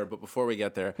 I know we were, but before we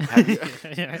get there,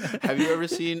 have you ever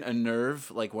seen a nerve,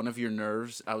 like one of your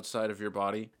nerves outside of your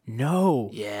body?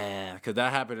 No. Yeah, because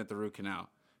that happened at the root canal.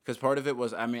 Because part of it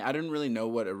was, I mean, I didn't really know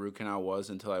what a root canal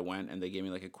was until I went, and they gave me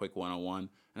like a quick 101,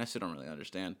 and I still don't really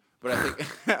understand. But I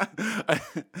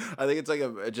think I think it's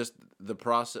like just the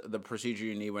procedure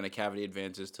you need when a cavity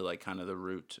advances to like kind of the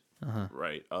root,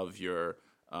 right, of your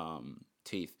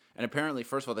teeth. And apparently,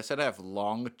 first of all, they said I have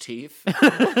long teeth,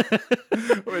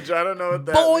 which I don't know what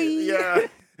that means. Yeah,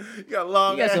 you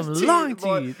got some teeth, long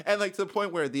teeth, and like to the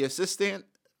point where the assistant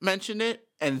mentioned it,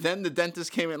 and then the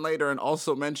dentist came in later and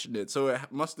also mentioned it. So it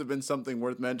must have been something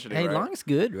worth mentioning. Hey, right? long's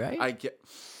good, right? I get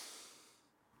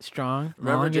strong.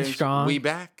 Remember, long James, and strong. We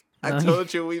back. I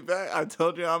told you we back. I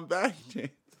told you I'm back, James.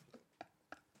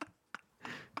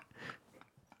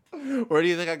 Where do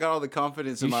you think I got all the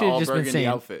confidence in my all burgundy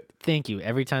outfit? Thank you.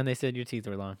 Every time they said your teeth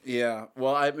were long. Yeah.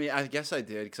 Well, I mean, I guess I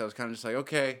did because I was kind of just like,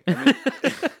 okay. I mean,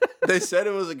 they said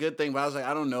it was a good thing, but I was like,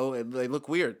 I don't know. They look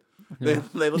weird. They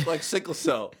look like sickle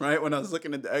cell, right? When I was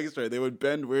looking at the X-ray, they would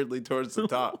bend weirdly towards the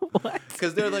top. What?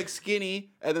 Because they're like skinny,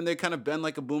 and then they kind of bend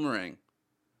like a boomerang.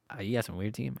 You got some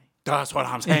weird teeth, man. That's what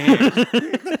I'm saying.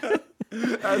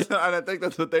 And I think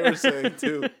that's what they were saying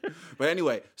too. But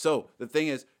anyway, so the thing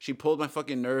is, she pulled my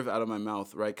fucking nerve out of my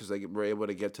mouth, right? Because they were able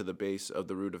to get to the base of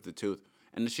the root of the tooth.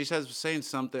 And she saying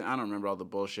something, I don't remember all the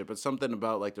bullshit, but something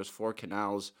about like there's 4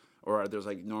 canals, or there's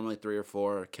like normally 3 or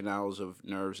 4 canals of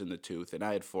nerves in the tooth. And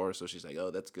I had 4, so she's like,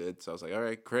 oh, that's good. So I was like, all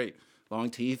right, great. Long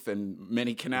teeth and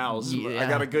many canals. Yeah. I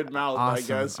got a good mouth, awesome, I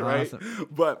guess, right? Awesome.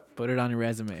 But put it on your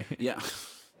resume. Yeah.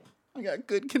 I got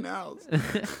good canals.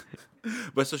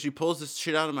 But so she pulls this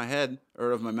shit out of my head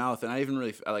or of my mouth, and I even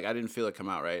really I didn't feel it come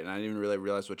out, right? And I didn't even really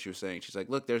realize what she was saying. She's like,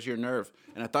 "Look, there's your nerve,"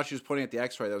 and I thought she was pointing at the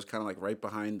X-ray that was kind of like right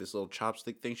behind this little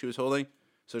chopstick thing she was holding.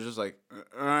 So it's just like,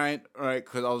 all right,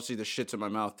 because obviously the shit's in my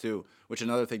mouth too, which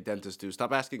another thing dentists do.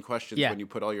 Stop asking questions when you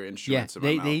put all your instruments in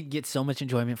my mouth. They get so much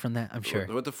enjoyment from that, I'm sure.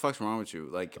 What the fuck's wrong with you?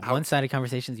 Like one-sided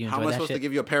conversations, you enjoy that shit? How am I supposed to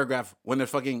give you a paragraph when there's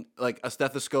fucking like a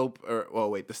stethoscope or, well,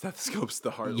 wait, the stethoscope's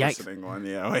the hard listening one.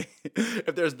 Yeah, wait.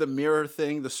 If there's the mirror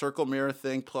thing, the circle mirror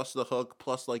thing, plus the hook,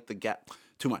 plus like the gap.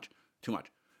 Too much.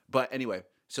 But anyway,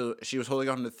 so she was holding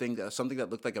on to the thing, something that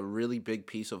looked like a really big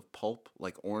piece of pulp,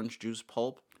 like orange juice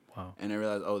pulp. Wow. And I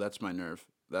realized, oh, that's my nerve.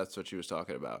 That's what she was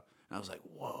talking about. And I was like,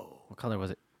 whoa. What color was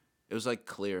it? It was like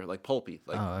clear, like pulpy,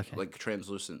 like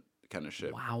translucent kind of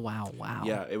shit. Wow.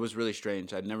 Yeah, it was really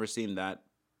strange. I'd never seen that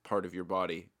part of your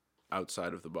body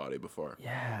outside of the body before.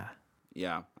 Yeah.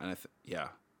 Yeah, and I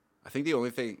think the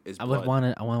only thing is I would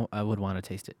want to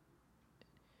taste it.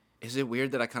 Is it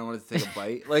weird that I kind of wanted to take a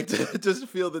bite, like to just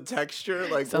feel the texture,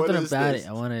 like something what is about this? it?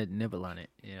 I want to nibble on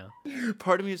it, you know.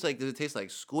 Part of me is like, does it taste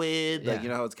like squid? Yeah. Like, you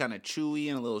know how it's kind of chewy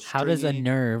and a little stringy? How does a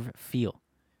nerve feel?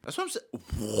 That's what I'm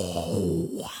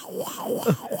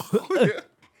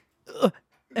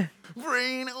saying.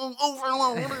 Brain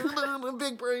overload.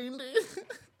 Big brain.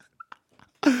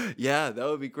 Yeah, that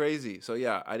would be crazy. So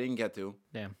yeah, I didn't get to.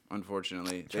 Damn.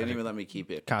 Unfortunately, they didn't even let me keep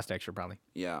it. Cost extra, probably.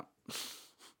 Yeah,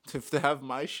 to have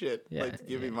my shit, like to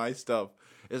give me my stuff.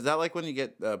 Is that like when you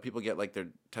get people get like their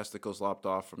testicles lopped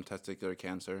off from testicular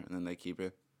cancer and then they keep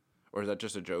it, or is that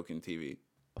just a joke in TV?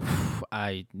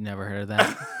 I never heard of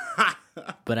that,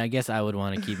 but I guess I would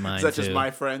want to keep mine. Is that too. just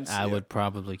my friends? I would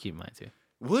probably keep mine too.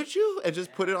 Would you? And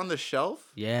just put it on the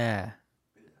shelf? Yeah,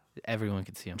 everyone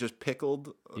could see them. Just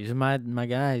pickled. These are my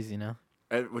guys, you know.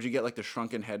 Would you get like the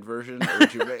shrunken head version, or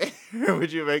would you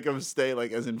would you make them stay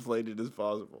like as inflated as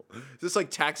possible? Is this like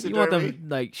taxidermy? You want them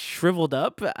like shriveled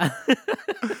up?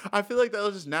 I feel like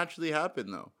that'll just naturally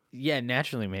happen though. Yeah,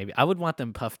 naturally maybe. I would want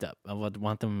them puffed up. I would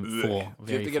want them full.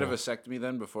 Do you have to get a vasectomy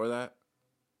then before that?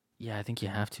 Yeah, I think you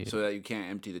have to. So that you can't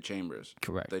empty the chambers.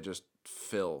 Correct. They just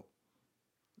fill.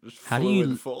 Just how do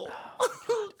you full?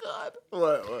 Oh God!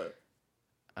 What?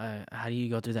 How do you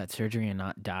go through that surgery and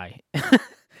not die?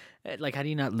 Like, how do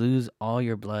you not lose all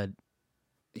your blood?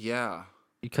 Yeah.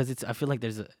 Because I feel like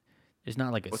there's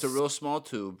not like a. It's a real small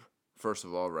tube, first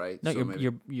of all, right? No, so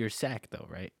your sac though,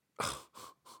 right?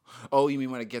 Oh, you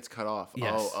mean when it gets cut off?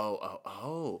 Yes.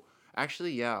 Oh.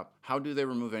 Actually, yeah. How do they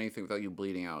remove anything without you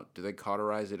bleeding out? Do they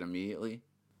cauterize it immediately?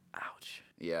 Ouch.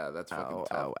 Yeah, that's fucking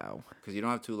tough. Ow. Because you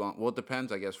don't have too long. Well, it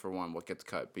depends, I guess, for one, what gets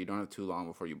cut. But you don't have too long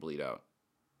before you bleed out.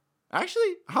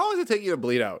 Actually, how long does it take you to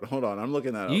bleed out? Hold on, I'm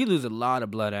looking that up. You lose a lot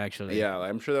of blood, actually. Yeah,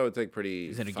 I'm sure that would take pretty.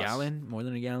 Is it a gallon? More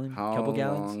than a gallon? Couple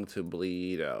gallons? How long to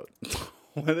bleed out?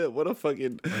 What a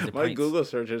fucking. My pints? Google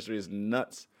search history is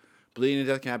nuts. Bleeding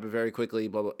to death can happen very quickly.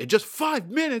 Blah blah. In just 5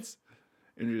 minutes.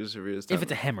 If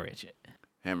it's a hemorrhage.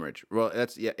 Hemorrhage. Well,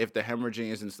 that's if the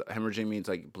hemorrhaging isn't. Hemorrhaging means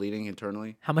like bleeding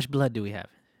internally. How much blood do we have?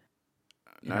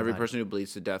 Now, every person who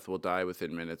bleeds to death will die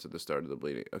within minutes of the start of the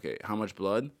bleeding. Okay, how much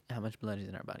blood? How much blood is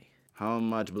in our body? How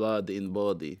much blood in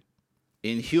body?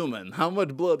 In human. How much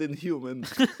blood in human?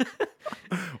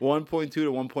 1.2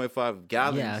 to 1.5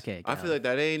 gallons. Yeah, okay. I feel like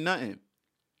that ain't nothing.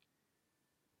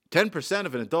 10%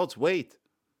 of an adult's weight.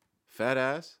 Fat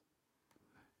ass.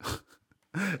 Is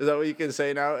that what you can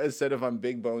say now? Instead of I'm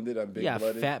big boned, I'm big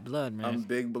blooded. Yeah, fat blood, man. I'm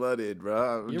big blooded,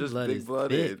 bro. I'm Your just blood big is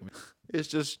blooded. thick, It's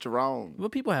just strong. Well,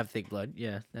 people have thick blood.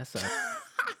 Yeah, that's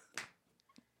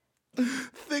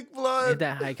Thick blood. Is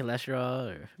that high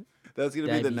cholesterol or That's gonna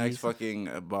be the next diabetes?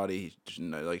 fucking body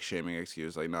like shaming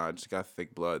excuse. Like, nah, I just got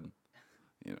thick blood,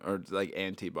 you know, or like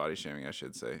anti-body shaming, I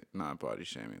should say, not body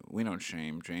shaming. We don't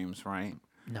shame James, right?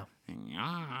 No.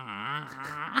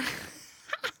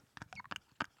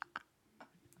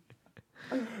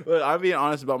 But I'm being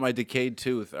honest about my decayed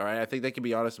tooth. All right, I think they can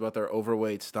be honest about their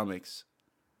overweight stomachs.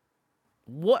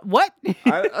 What?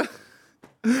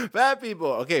 Fat people.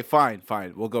 Okay, fine.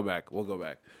 We'll go back.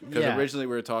 Because Yeah. originally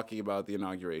we were talking about the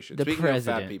inauguration. The Speaking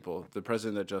president. of fat people, the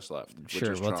president that just left. Which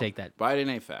Sure, is we'll Trump. take that. Biden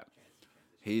ain't fat.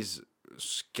 He's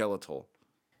skeletal.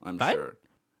 I'm Biden? sure.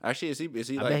 Actually, is he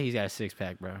I like? bet he's got a six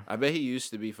pack, bro. I bet he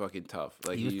used to be fucking tough.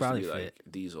 Like He was used to probably be fit. like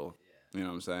Diesel. You know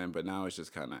what I'm saying? But now it's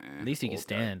just kind of. At least he can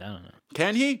stand. I don't know.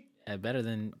 Can he? Better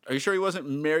than. Are you sure he wasn't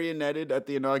marionetted at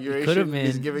the inauguration? Could have been.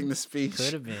 He's giving the speech.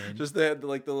 Could have been. Just they had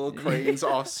like the little cranes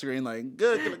off screen, like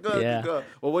good. Yeah.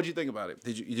 Well, what'd you think about it?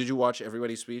 Did you watch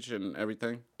everybody's speech and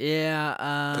everything? Yeah.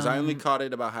 Because I only caught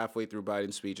it about halfway through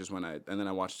Biden's speeches and then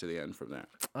I watched to the end from there.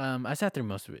 I sat through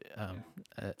most of it.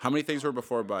 How many things were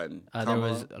before Biden? There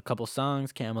was a couple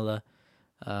songs, Kamala,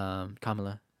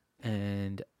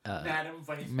 and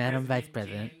Madam Vice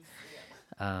President.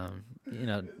 You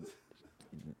know,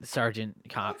 Sergeant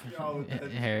Cop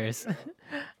Harris.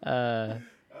 The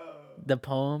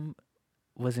poem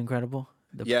was incredible.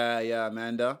 Yeah, young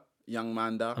Amanda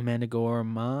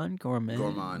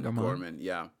Gorman.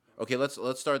 Yeah. Okay, let's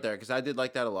start there because I did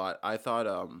like that a lot. I thought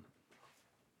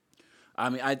I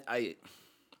mean I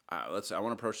want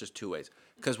to approach this two ways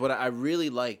because what I really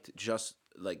liked just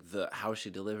like how she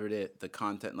delivered it, the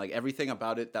content, like everything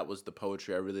about it that was the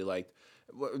poetry I really liked.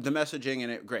 The messaging in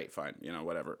it, great, fine, you know,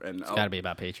 whatever. And It's got to be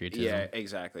about patriotism. Yeah,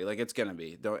 exactly. Like it's gonna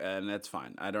be, and that's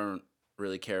fine. I don't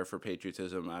really care for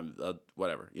patriotism. I'm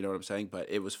whatever, you know what I'm saying. But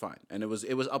it was fine, and it was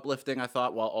uplifting. I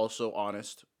thought, while also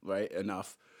honest, right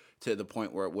enough to the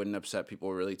point where it wouldn't upset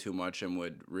people really too much, and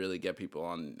would really get people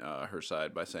on her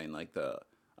side by saying like the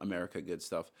America good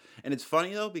stuff. And it's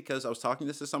funny though because I was talking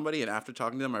this to somebody, and after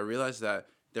talking to them, I realized that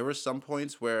there were some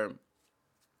points where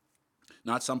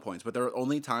Not some points, but there were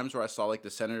only times where I saw like the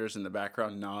senators in the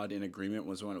background nod in agreement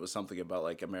was when it was something about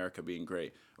like America being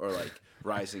great or like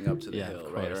rising up to the Yeah, hill,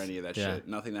 of right? Or course. any of that Yeah. shit.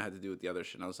 Nothing that had to do with the other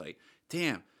shit. And I was like,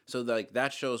 damn. So like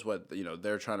that shows what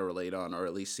they're trying to relate on, or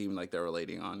at least seem like they're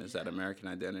relating on, is that American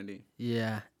identity.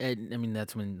 Yeah, and I mean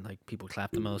that's when like people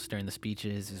clap the most during the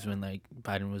speeches. Is when like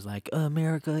Biden was like,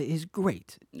 "America is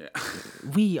great. Yeah.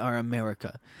 We are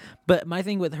America." But my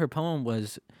thing with her poem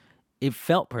was, it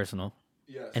felt personal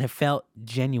Yes. and it felt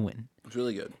genuine. It's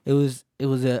really good. It was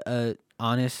a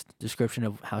honest description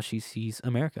of how she sees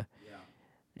America Yeah.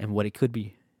 and what it could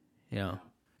be. You know.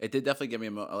 It did definitely get me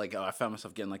like I found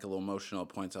myself getting like a little emotional at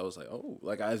points. I was like, oh,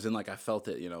 like I was in like I felt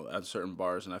it, at certain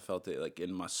bars, and I felt it like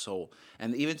in my soul.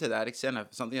 And even to that extent,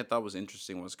 something I thought was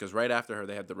interesting was because right after her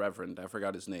they had the Reverend, I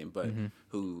forgot his name, but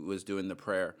who was doing the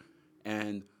prayer,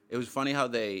 and it was funny how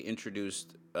they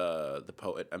introduced the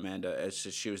poet Amanda as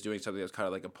she was doing something that's kind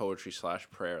of like a poetry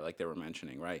 / prayer, like they were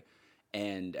mentioning, right?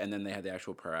 And then they had the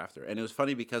actual prayer after, and it was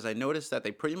funny because I noticed that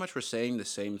they pretty much were saying the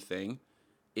same thing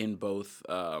in both.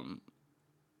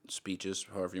 Speeches,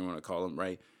 however you want to call them,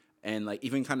 right? And like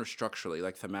even kind of structurally,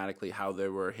 like thematically, how they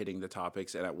were hitting the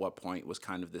topics and at what point was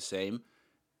kind of the same.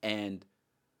 And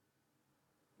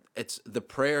the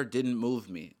prayer didn't move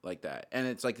me like that. And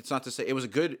it's like, it's not to say it was a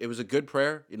good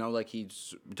prayer, like he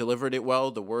delivered it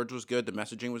well, the words was good, the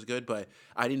messaging was good, but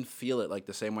I didn't feel it like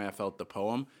the same way I felt the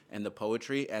poem and the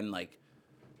poetry. And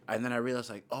then I realized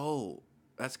like, oh,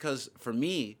 that's because for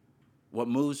me, what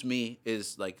moves me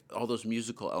is like all those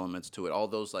musical elements to it, all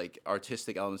those like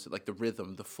artistic elements, like the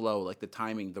rhythm, the flow, like the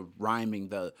timing, the rhyming,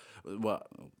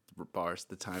 bars,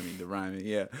 the timing, the rhyming.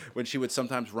 Yeah, when she would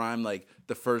sometimes rhyme like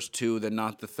the first two, then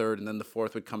not the third, and then the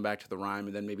fourth would come back to the rhyme,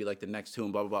 and then maybe like the next two,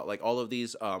 and blah blah blah. Like all of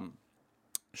these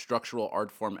structural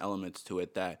art form elements to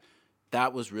it.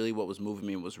 That was really what was moving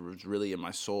me. Was really in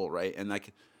my soul, right? And I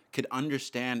could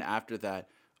understand after that.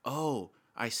 Oh,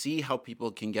 I see how people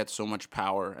can get so much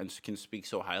power and can speak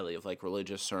so highly of like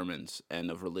religious sermons and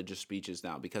of religious speeches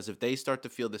now, because if they start to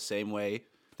feel the same way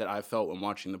that I felt when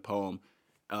watching the poem,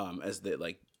 as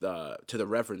to the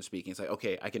Reverend speaking, it's like,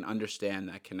 okay, I can understand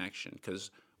that connection,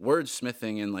 because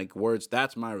wordsmithing and like words,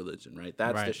 that's my religion, right?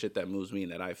 That's the Right. shit that moves me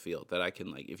and that I feel that I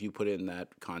can, like, if you put it in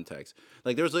that context,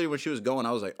 like there was literally when she was going,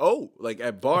 I was like, oh, like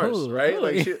at bars, Oh, right? oh,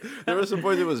 Like yeah. there was some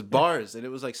points it was bars and it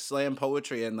was like slam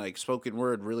poetry and like spoken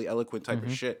word, really eloquent type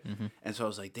of shit. And so I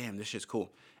was like, damn, this shit's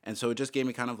cool. And so it just gave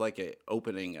me kind of like a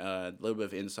opening, a little bit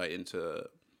of insight into.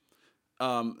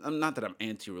 I'm not that I'm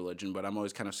anti-religion, but I'm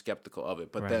always kind of skeptical of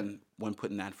it. But Right. then when put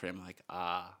in that frame, I'm like,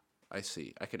 I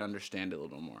see. I can understand it a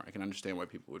little more. I can understand why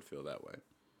people would feel that way.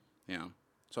 Yeah.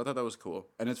 So I thought that was cool.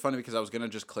 And it's funny because I was going to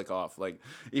just click off. Like,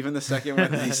 even the second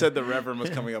when he said the Reverend was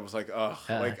coming up, I was like, oh,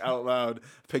 like out loud,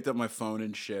 picked up my phone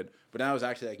and shit. But then I was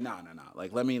actually like, no.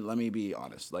 Like, let me be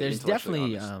honest. Like, There's intellectually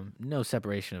definitely honest. No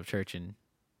separation of church and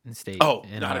state Oh,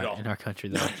 in not our at all. in our country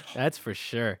though. That's for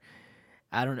sure.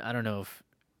 I don't know if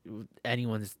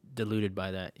anyone's deluded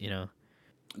by that,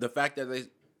 The fact that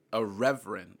a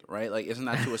reverend, right? Like, isn't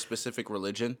that to a specific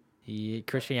religion?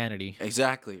 Christianity.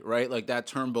 Exactly, right? Like that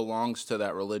term belongs to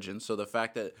that religion. So the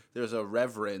fact that there's a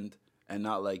reverend and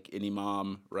not like an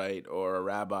imam, right? Or a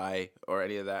rabbi or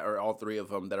any of that, or all three of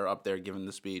them that are up there giving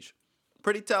the speech.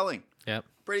 Pretty telling. Yep.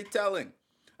 Pretty telling.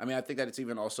 I mean, I think that it's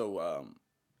even also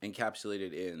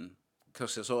encapsulated in.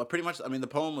 So pretty much, I mean, the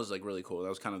poem was like really cool. That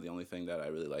was kind of the only thing that I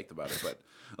really liked about it. But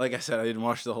like I said, I didn't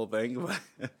watch the whole thing.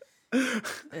 But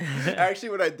actually,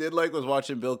 what I did like was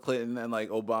watching Bill Clinton and like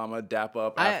Obama dap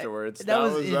up afterwards. That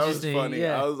was that was interesting, funny.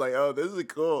 yeah. I was like, oh, this is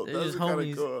cool. They're This is just kind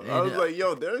homies, of cool. and, I was like,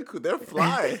 yo, they're cool. They're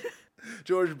fly.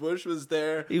 George Bush was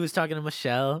there. He was talking to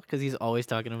Michelle because he's always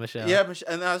talking to Michelle. Yeah,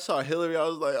 and then I saw Hillary. I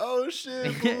was like, oh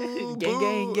shit, boo,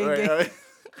 Gang, boo. gang. Right.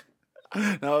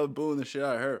 Now I was booing the shit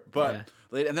out of her. But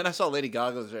Yeah. and then I saw Lady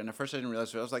Gaga was there, and at first I didn't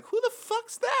realize her. I was like, who the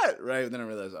fuck's that? Right. And then I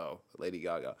realized, oh, Lady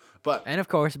Gaga. But And of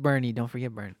course, Bernie. Don't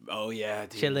forget Bernie. oh yeah,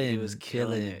 dude, he Chillin', was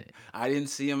killing chillin'. it. I didn't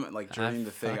see him like during I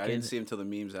the thing. I fucking- didn't see him till the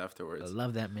memes I afterwards.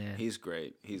 love that man. He's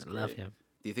great. He's great. love him.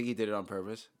 Do you think he did it on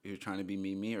purpose? He was trying to be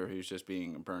me, or he was just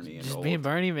being Bernie and Just old? being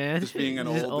Bernie, man. Just being an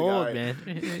Just old guy. man.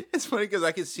 It's funny because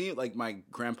I could see like my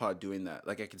grandpa doing that.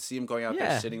 Like I could see him going out there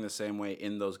Yeah. sitting the same way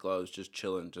in those gloves, just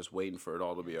chilling, just waiting for it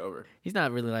all to be over. He's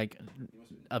not really like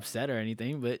upset or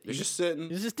anything, but He's just sitting.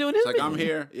 he's just doing his It's like, I'm thing.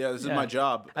 here. Yeah, this is Yeah. my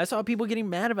job. I saw people getting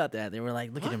mad about that. They were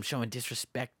like, "Look at him showing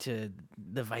disrespect to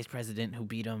the vice president who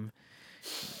beat him,"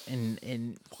 and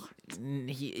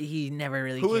he never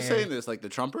really. Who was cared. saying this? Like the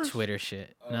Trumpers? Twitter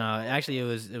shit. No, actually, it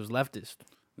was leftist.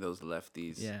 Those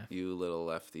lefties. Yeah. You little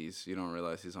lefties. You don't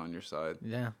realize he's on your side.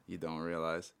 Yeah. You don't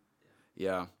realize.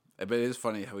 Yeah. But it is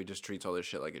funny how he just treats all this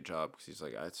shit like a job because he's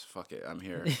like, it's fuck it, I'm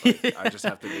here. Like, I just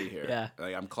have to be here. Yeah.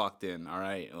 Like, I'm clocked in. All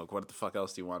right. Look, what the fuck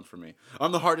else do you want from me?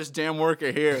 I'm the hardest damn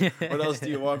worker here. What else do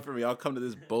you want from me? I'll come to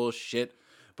this bullshit.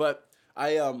 But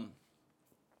and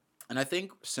I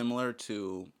think similar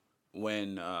to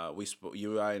when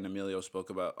you, I, and Emilio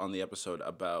spoke about on the episode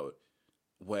about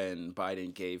when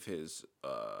Biden gave his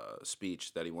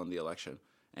speech that he won the election.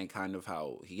 And kind of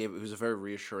how it was a very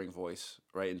reassuring voice,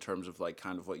 right? In terms of like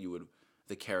kind of what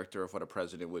the character of what a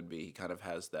president would be. He kind of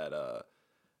has that,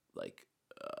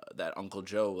 that Uncle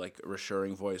Joe, like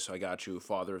reassuring voice. I got you,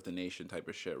 father of the nation type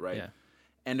of shit, right? Yeah.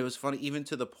 And it was funny, even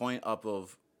to the point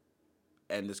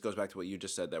and this goes back to what you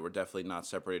just said, that we're definitely not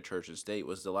separated church and state,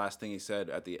 was the last thing he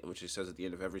said which he says at the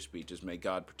end of every speech is, may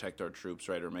God protect our troops,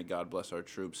 right? Or may God bless our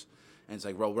troops. And it's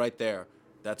like, well, right there,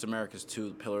 that's America's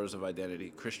two pillars of identity.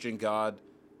 Christian God.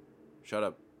 Shut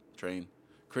up, train.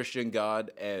 Christian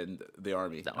God and the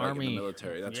army. The army. And the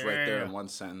military. That's right there in one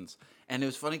sentence. And it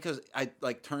was funny because I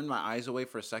like turned my eyes away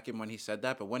for a second when he said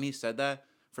that. But when he said that,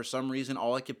 for some reason,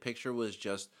 all I could picture was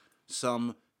just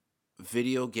some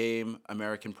video game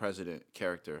American president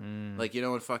character. Like,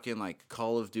 in fucking like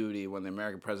Call of Duty when the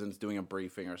American president's doing a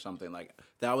briefing or something. Like,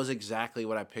 that was exactly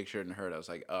what I pictured and heard. I was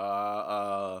like,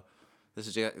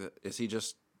 is that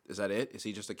it? Is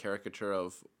he just a caricature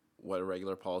of what a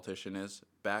regular politician is?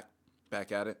 Back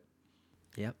at it.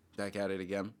 Yep. Back at it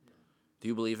again. Do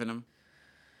you believe in him?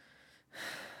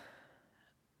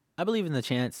 I believe in the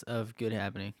chance of good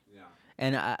happening. Yeah.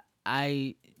 And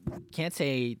I can't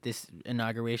say this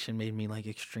inauguration made me like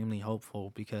extremely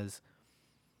hopeful because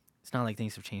it's not like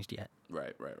things have changed yet.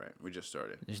 Right. We just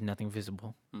started. There's nothing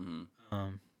visible.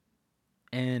 Mm-hmm.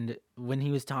 And when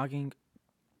he was talking,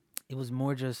 it was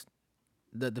more just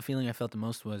the feeling I felt the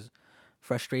most was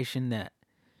frustration that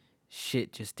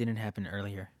shit just didn't happen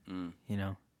earlier.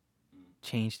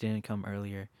 Change didn't come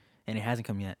earlier, and it hasn't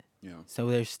come yet. Yeah. So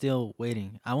they're still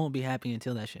waiting. I won't be happy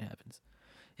until that shit happens.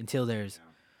 Until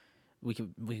we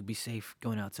could be safe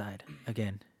going outside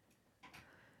again.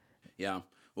 Yeah.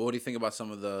 Well, what do you think about some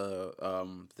of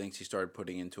the things he started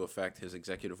putting into effect? His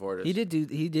executive orders. He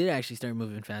did actually start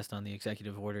moving fast on the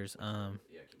executive orders.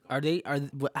 How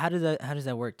does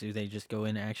that work? Do they just go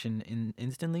in action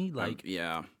instantly? Like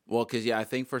yeah. Well, because I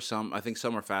think some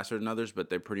are faster than others, but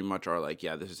they pretty much are like,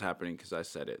 yeah, this is happening because I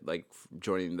said it. Like he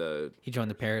joined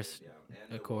the Paris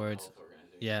Accords.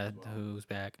 Yeah, the WHO's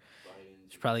back.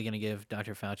 He's probably gonna give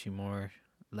Dr. Fauci more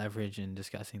leverage in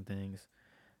discussing things.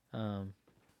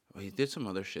 Well, he did some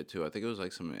other shit too. I think it was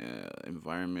like some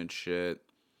environment shit.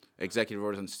 Executive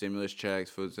orders on stimulus checks,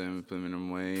 food stamps, minimum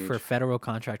wage. For federal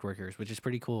contract workers, which is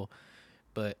pretty cool.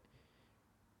 But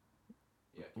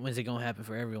when's it going to happen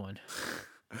for everyone?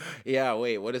 Yeah,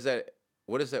 wait, what is that?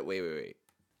 Wait.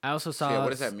 I also saw... So, yeah, what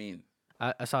does that mean?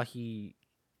 I saw he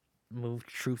moved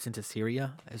troops into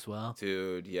Syria as well.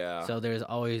 Dude, yeah. So there's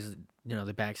always,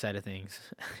 the backside of things.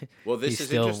 Well, this He's is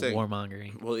still interesting.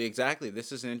 Warmongering. Well, exactly.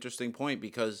 This is an interesting point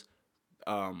because...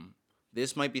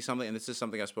 this might be something, and this is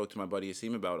something I spoke to my buddy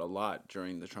Asim about a lot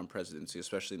during the Trump presidency,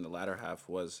 especially in the latter half,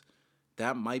 was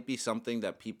that might be something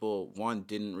that people, one,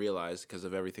 didn't realize because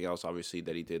of everything else, obviously,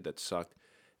 that he did that sucked,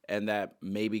 and that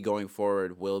maybe going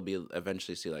forward will be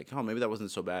eventually see like, oh, maybe that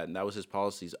wasn't so bad, and that was his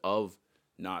policies of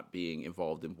not being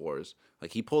involved in wars.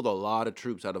 Like, he pulled a lot of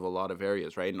troops out of a lot of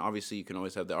areas, right? And obviously, you can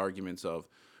always have the arguments of,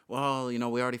 well, we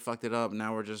already fucked it up,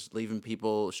 now we're just leaving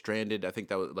people stranded. I think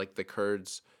that was like the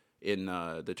Kurds in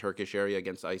the Turkish area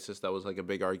against ISIS. That was like a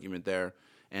big argument there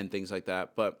and things like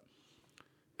that. But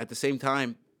at the same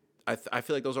time, I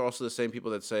feel like those are also the same people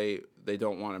that say they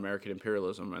don't want American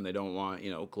imperialism and they don't want,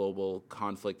 global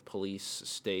conflict police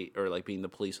state or like being the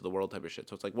police of the world type of shit.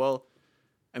 So it's like, well,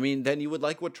 I mean, then you would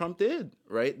like what Trump did,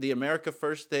 right? The America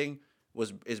First thing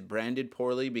is branded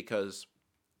poorly because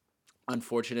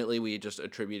unfortunately, we just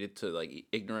attribute it to like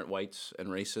ignorant whites and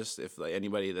racists. If like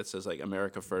anybody that says like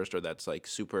America First or that's like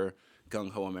super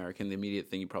gung ho American, the immediate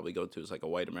thing you probably go to is like a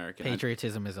white American.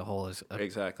 Patriotism as a whole is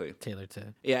exactly tailored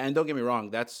to. Yeah, and don't get me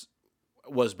wrong,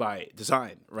 was by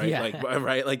design, right? Yeah. Like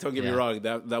right, like don't get me wrong,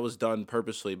 that was done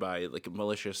purposely by like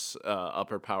malicious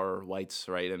upper power whites,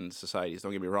 right, and societies.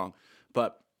 Don't get me wrong,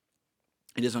 but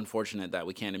it is unfortunate that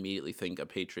we can't immediately think a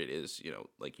patriot is,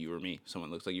 like you or me,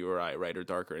 someone looks like you or I, right, or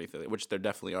dark or anything, which there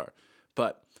definitely are.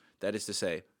 But that is to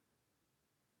say,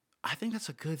 I think that's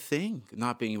a good thing,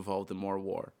 not being involved in more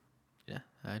war. Yeah,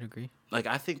 I'd agree. Like,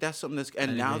 I think that's something that's,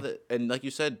 and now that, and like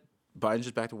you said, Biden's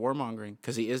just back to warmongering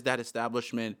because he is that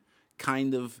establishment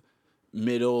kind of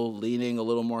middle, leaning a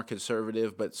little more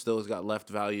conservative, but still has got left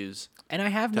values. And I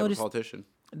have noticed noticed politician.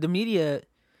 The media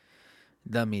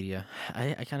The media.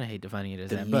 I kind of hate defining it as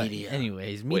The that. media. But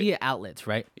anyways, media outlets,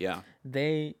 right? Yeah.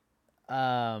 They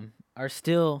are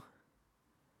still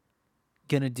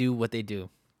going to do what they do.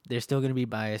 They're still going to be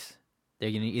biased. They're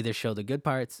going to either show the good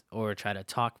parts or try to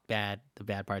talk the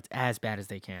bad parts as bad as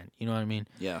they can. You know what I mean?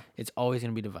 Yeah. It's always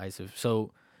going to be divisive.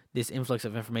 So this influx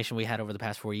of information we had over the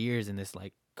past 4 years and this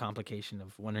like complication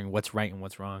of wondering what's right and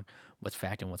what's wrong, what's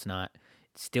fact and what's not,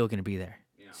 it's still going to be there.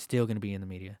 Yeah. Still going to be in the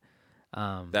media.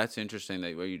 That's interesting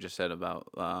that what you just said about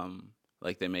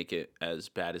like they make it as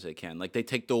bad as they can. Like they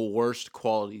take the worst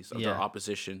qualities of their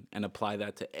opposition and apply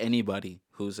that to anybody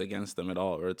who's against them at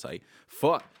all. Or it's like,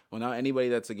 fuck. Well, now anybody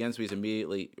that's against me is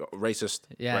immediately racist.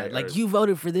 Yeah, right? like you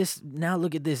voted for this. Now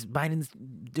look at this. Biden's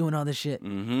doing all this shit.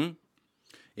 Mm-hmm.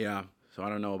 Yeah. So I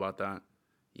don't know about that.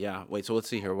 Yeah. Wait. So let's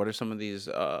see here. What are some of these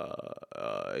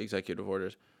executive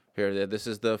orders? Here, this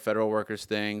is the federal workers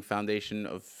thing. Foundation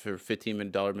for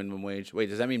 $15 minimum wage. Wait,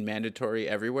 does that mean mandatory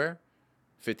everywhere?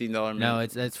 $15 minimum? No,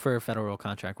 it's for federal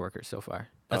contract workers so far.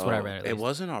 That's what I read. It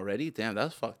wasn't already. Damn,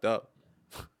 that's fucked up.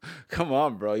 Come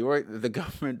on, bro. You work the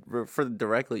government for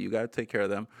directly. You got to take care of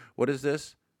them. What is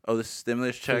this? Oh, the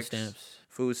stimulus checks,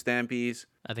 food stampies.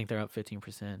 I think they're up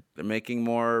 15%. They're making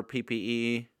more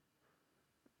PPE.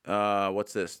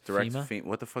 What's this? FEMA?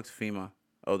 What the fuck's FEMA?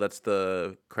 Oh, that's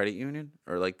the credit union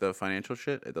or like the financial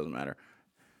shit? It doesn't matter.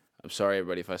 I'm sorry,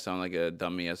 everybody, if I sound like a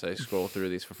dummy as I scroll through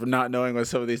these for not knowing what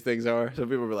some of these things are. Some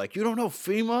people were like, you don't know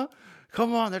FEMA?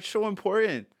 Come on, that's so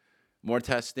important. More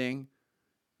testing,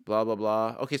 blah, blah,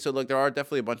 blah. Okay, so look, there are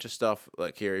definitely a bunch of stuff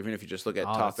like here, even if you just look at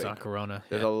topic. It's Corona.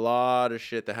 There's a lot of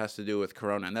shit that has to do with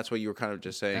Corona, and that's what you were kind of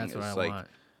just saying. That's what it's I like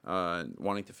want.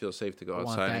 Wanting to feel safe to go I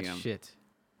outside want that again. Shit.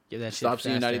 Give that Stops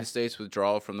shit the United States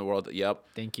withdrawal from the world. Yep.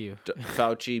 Thank you.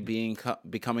 Fauci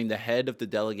becoming the head of the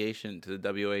delegation to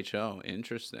the WHO.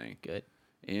 Interesting. Good.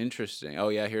 Interesting. Oh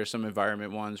yeah, here's some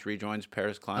environment ones. Rejoins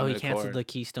Paris Climate Accord. Oh, he canceled the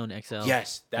Keystone XL.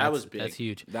 Yes, that was big. That's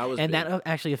huge. That was and big. that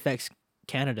actually affects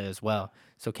Canada as well.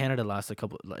 So Canada lost is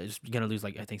going to lose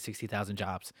like I think 60,000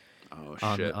 jobs. Oh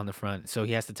shit. On the front. So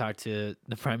he has to talk to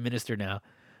the prime minister now.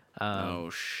 Oh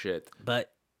shit.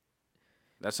 But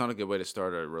that's not a good way to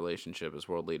start a relationship as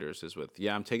world leaders. Is with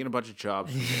I'm taking a bunch of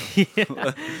jobs from you.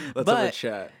 Let's have a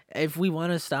chat. If we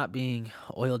want to stop being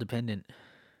oil dependent,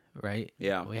 right?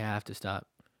 Yeah, we have to stop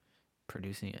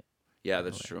producing it. Yeah,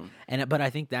 that's true. But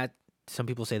I think that some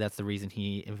people say that's the reason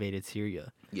he invaded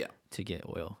Syria. Yeah, to get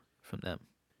oil from them.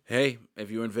 Hey,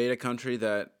 if you invade a country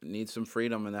that needs some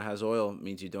freedom and that has oil, it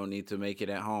means you don't need to make it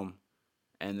at home.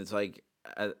 And it's like,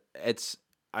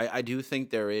 I do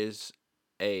think there is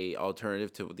a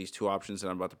alternative to these two options that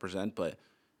I'm about to present, but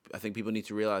I think people need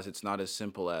to realize it's not as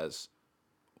simple as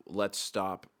let's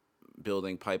stop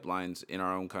building pipelines in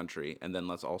our own country and then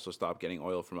let's also stop getting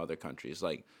oil from other countries.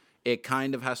 Like, it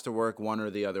kind of has to work one or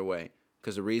the other way.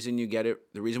 Because the reason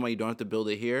why you don't have to build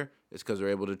it here is because they're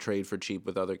able to trade for cheap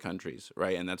with other countries,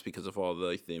 right? And that's because of all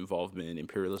the involvement in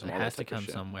imperialism. It has to come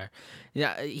somewhere.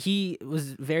 Yeah, he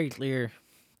was very clear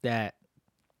that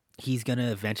he's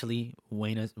gonna eventually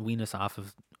wean us off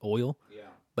of oil. Yeah.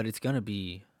 But it's gonna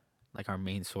be like our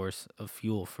main source of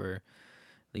fuel for at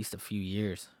least a few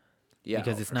years. Yeah.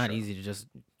 Because it's not easy to just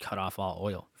cut off all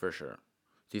oil. For sure.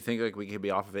 Do you think like we could be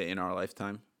off of it in our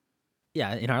lifetime?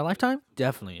 Yeah, in our lifetime,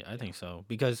 definitely, I think so.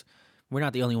 Because we're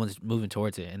not the only ones moving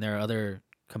towards it, and there are other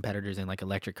competitors in like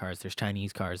electric cars. There's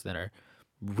Chinese cars that are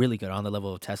really good on the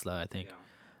level of Tesla, I think,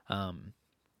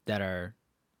 that are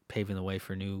paving the way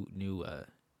for new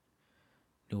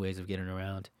ways of getting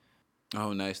around.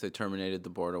 Oh, nice! They terminated the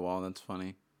border wall. That's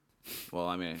funny. Well,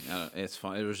 I mean, it's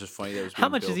fun. It was just funny that it was being how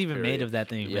much built, is even made of that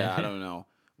thing? Yeah, man? I don't know.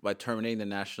 By terminating the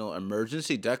National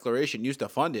Emergency Declaration used to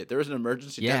fund it. There was an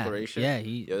emergency declaration. Yeah,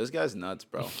 this guy's nuts,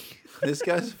 bro. This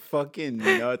guy's fucking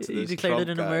nuts. He declared it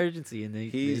an emergency, and they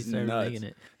started making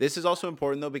it. This is also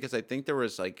important though because I think there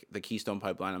was like the Keystone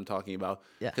Pipeline I'm talking about.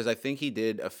 Yeah. Because I think he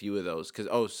did a few of those.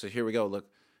 So here we go. Look,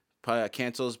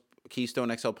 cancels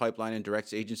Keystone XL pipeline and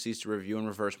directs agencies to review and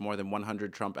reverse more than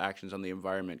 100 Trump actions on the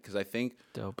environment. Because I think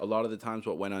a lot of the times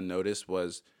what went unnoticed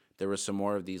was there was some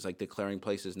more of these like declaring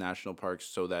places national parks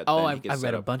so that I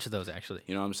read a bunch of those actually.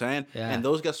 You know what I'm saying? Yeah. And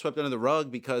those got swept under the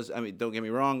rug because I mean, don't get me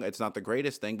wrong, it's not the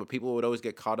greatest thing, but people would always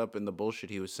get caught up in the bullshit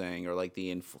he was saying or like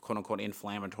the quote unquote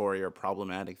inflammatory or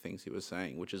problematic things he was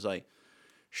saying, which is like,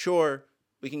 sure,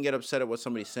 we can get upset at what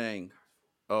somebody's saying.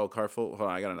 Oh, Carful.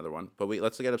 Hold on, I got another one. But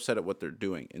let's get upset at what they're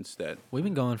doing instead. We've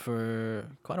been going for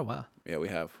quite a while. Yeah, we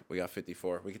have. We got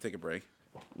 54. We can take a break.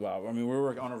 Wow, I mean,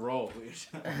 we're on a roll. Let's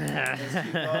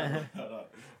keep going.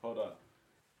 Hold on.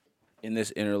 In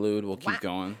this interlude, we'll keep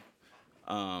going.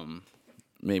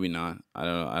 Maybe not. I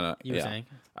don't know. I don't. You were saying?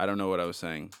 I don't know what I was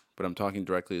saying, but I'm talking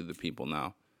directly to the people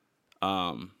now.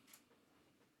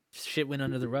 Shit went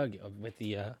under the rug with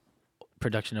the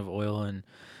production of oil and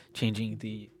changing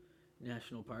the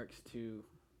national parks to.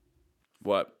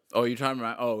 What? Oh, you're talking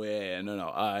about? Oh, yeah. No.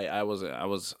 I wasn't. I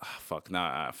was. Fuck.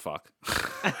 Nah. Fuck.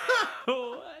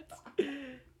 What?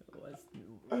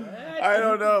 I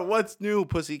don't know. What's new,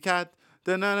 pussycat?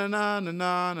 Da na na na na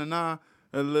na na na.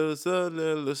 A little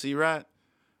Lucy rat.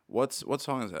 What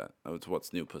song is that? Oh, it's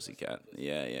What's New, Pussycat.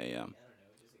 Yeah.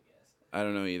 I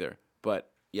don't know either.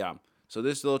 But yeah. So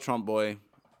this little Trump boy,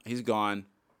 he's gone.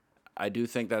 I do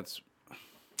think that's.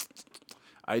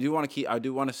 I do want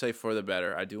to say for the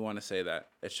better. I do want to say that.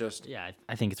 It's just. Yeah,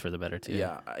 I think it's for the better too.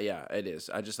 Yeah, it is.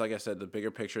 Like I said, the bigger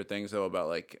picture things though about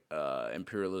like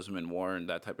imperialism and war and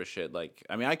that type of shit. Like,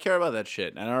 I mean, I care about that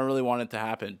shit, and I don't really want it to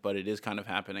happen, but it is kind of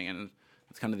happening, and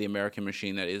it's kind of the American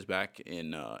machine that is back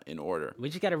in order. We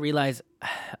just got to realize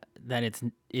that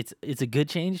it's a good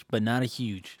change, but not a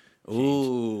huge.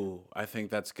 Ooh, I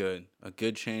think that's good. A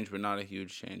good change, but not a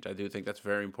huge change. I do think that's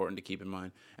very important to keep in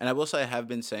mind. And I will say I have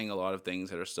been saying a lot of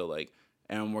things that are still like,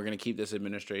 and we're going to keep this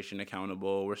administration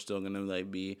accountable. We're still going to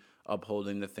like be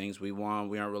upholding the things we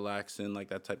want. We aren't relaxing, like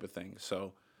that type of thing.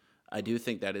 So I do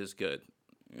think that is good.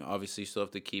 You know, obviously, you still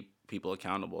have to keep people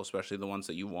accountable, especially the ones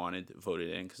that you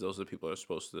voted in, because those are the people that are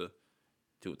supposed to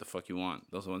do what the fuck you want.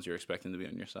 Those are the ones you're expecting to be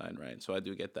on your side, right? So I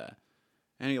do get that.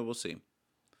 Anyway, we'll see.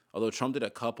 Although Trump did a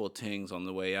couple things on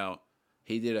the way out.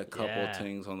 He did a couple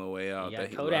things on the way out. He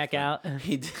got Kodak out.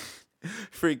 He did.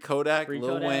 Free Kodak, Lil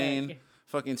Kodak. Wayne,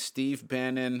 fucking Steve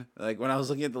Bannon. Like, when I was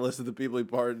looking at the list of the people he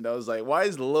pardoned, I was like, why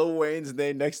is Lil Wayne's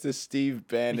name next to Steve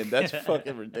Bannon? That's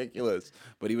fucking ridiculous.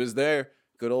 But he was there.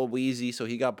 Good old Wheezy. So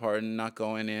he got pardoned. Not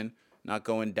going in. Not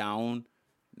going down.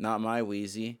 Not my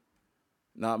Wheezy.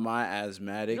 Not my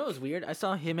asthmatic. You know what's weird? I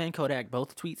saw him and Kodak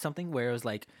both tweet something where it was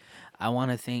like, I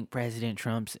want to thank President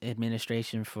Trump's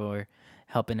administration for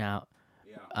helping out.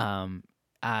 Yeah.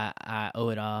 I owe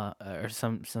it all, or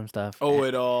some stuff. Owe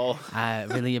it all. I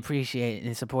really appreciate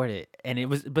and support it. And it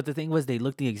was, but the thing was, they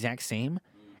looked the exact same,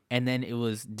 and then it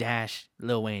was dash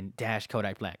Lil Wayne dash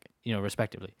Kodak Black,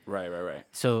 respectively. Right.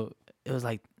 So it was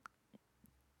like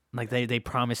they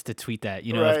promised to tweet that,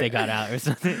 if they got out or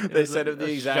something. They said it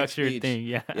the exact speech thing.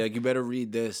 Yeah. Yeah, you better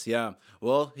read this. Yeah.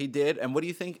 Well, he did. And what do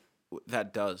you think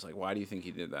that does? Like, why do you think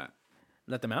he did that?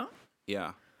 Let them out?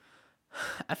 Yeah.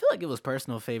 I feel like it was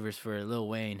personal favors for Lil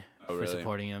Wayne for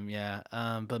supporting him. Yeah.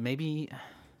 But maybe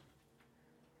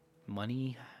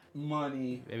money.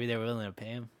 Maybe they were willing to pay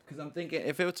him. Because I'm thinking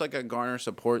if it's like a garner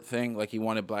support thing, like he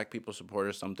wanted black people support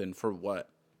or something, for what?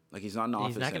 Like, he's not in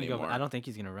office anymore. I don't think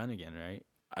he's gonna run again, right?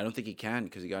 I don't think he can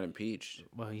because he got impeached.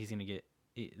 Well, he's gonna get.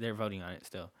 They're voting on it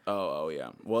still. Oh yeah.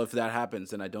 Well, if that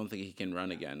happens, then I don't think he can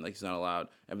run again. Like, he's not allowed.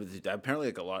 Apparently,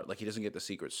 like a lot. Like, he doesn't get the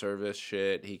Secret Service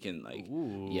shit. He can like.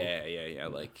 Ooh. Yeah.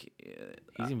 Like, he's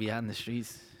gonna be out in the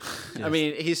streets. I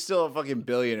mean, he's still a fucking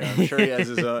billionaire. I'm sure he has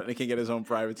his own. He can get his own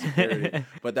private security.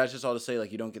 But that's just all to say.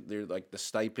 Like, you don't get like the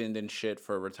stipend and shit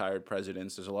for retired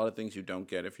presidents. There's a lot of things you don't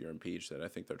get if you're impeached that I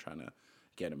think they're trying to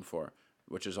get him for.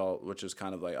 Which is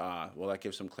kind of like, well, that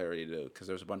gives some clarity to, because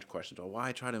there's a bunch of questions. Well,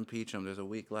 why try to impeach him? There's a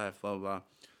week left, blah, blah, blah.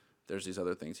 There's these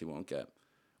other things he won't get,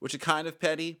 which is kind of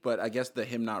petty, but I guess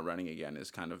him not running again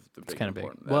is kind of the big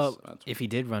important. Well, if he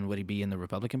did run, would he be in the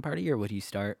Republican Party or would he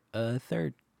start a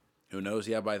third? Who knows?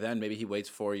 Yeah, by then, maybe he waits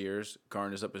 4 years,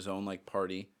 garners up his own like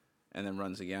party, and then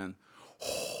runs again.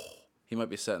 He might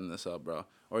be setting this up, bro.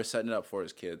 Or he's setting it up for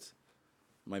his kids.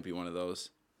 Might be one of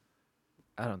those.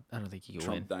 I don't think he could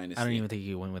Trump win. dynasty. I don't even think he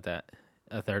could win with that.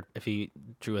 If he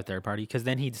drew a third party, because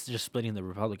then he's just splitting the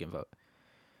Republican vote.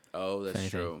 Oh, that's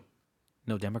true.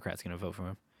 No Democrat's gonna vote for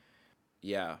him.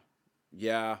 Yeah.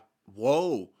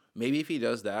 Whoa. Maybe if he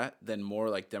does that, then more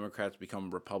like Democrats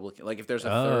become Republican. Like, if there's a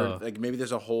third, like maybe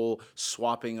there's a whole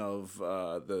swapping of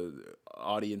the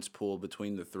audience pool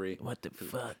between the three. What the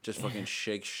fuck? Just fucking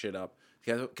shake shit up.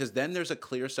 Because then there's a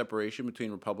clear separation between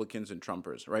Republicans and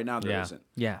Trumpers. Right now, there isn't.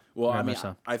 Yeah. Well, I mean,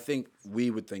 I think we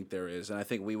would think there is, and I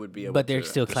think we would be able to. But they're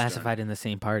still classified in the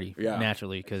same party,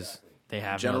 naturally, because they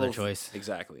have no other choice.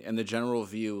 Exactly. And the general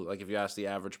view, like if you ask the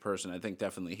average person, I think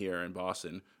definitely here in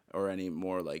Boston or any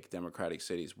more like Democratic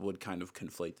cities would kind of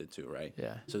conflate the two, right?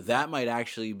 Yeah. So that might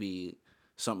actually be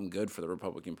something good for the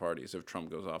Republican parties if Trump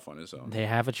goes off on his own. They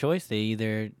have a choice. They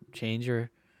either change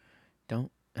or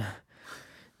don't.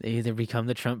 They either become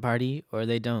the Trump party or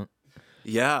they don't.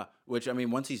 Yeah, which, I mean,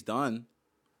 once he's done,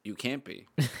 you can't be.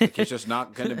 Like, he's just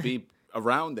not going to be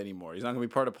around anymore. He's not going to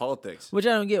be part of politics. Which I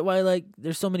don't get why, like,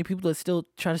 there's so many people that still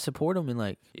try to support him and,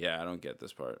 like... Yeah, I don't get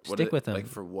this part. Stick with him. Like,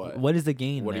 for what? What is the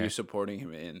gain What there? are you supporting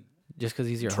him in? just because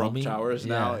he's your Trump homie. Towers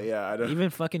now. Yeah, I don't. Even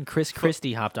fucking Chris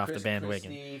Christie hopped off the Chris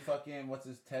bandwagon. Christie, fucking what's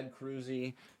his Ted Cruz?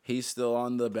 He's still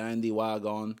on the bandy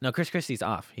wagon. No, Chris Christie's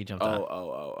off. He jumped off.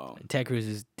 Oh. Ted Cruz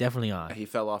is definitely on. He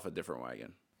fell off a different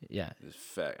wagon. Yeah. His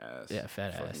fat ass. Yeah,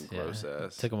 fat fucking ass. Gross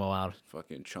ass. Took him a while.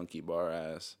 Fucking chunky bar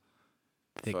ass.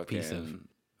 Thick fucking, piece of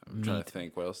I'm trying to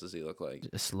think. What else does he look like?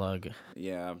 a slug.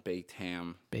 Yeah, baked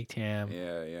ham. Baked ham.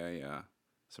 Yeah.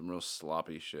 Some real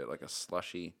sloppy shit, like a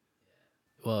slushy.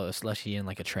 Well, a slushy in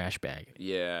like a trash bag.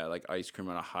 Yeah, like ice cream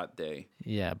on a hot day.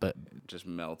 Yeah, but just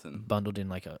melting. Bundled in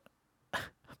like a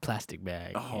plastic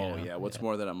bag. Oh, yeah. What's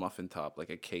more than a muffin top? Like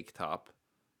a cake top,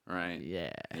 right?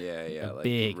 Yeah. A like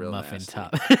big real muffin nasty.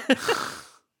 top.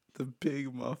 The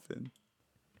big muffin.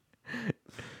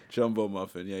 Jumbo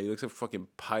muffin. Yeah, he looks like fucking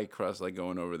pie crust, like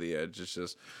going over the edge. It's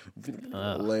just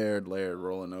layered,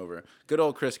 rolling over. Good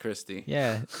old Chris Christie.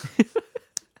 Yeah.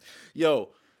 Yo.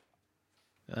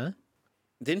 Huh?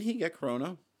 Didn't he get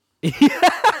corona? He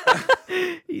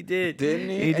did. Didn't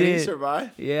he? He And did. he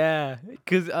survived? Yeah.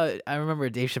 Because I remember a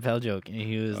Dave Chappelle joke, and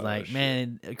he was like, shit.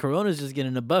 man, Corona's just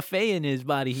getting a buffet in his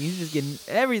body. He's just getting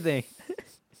everything.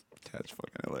 That's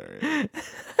fucking hilarious.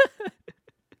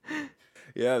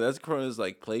 Yeah, that's Corona's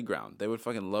like playground. They would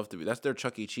fucking love to be. That's their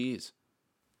Chuck E. Cheese.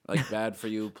 Like bad for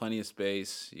you, plenty of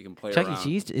space. You can play Chuck around. E.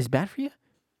 Cheese is bad for you?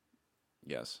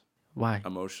 Yes. Why?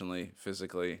 Emotionally,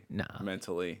 physically,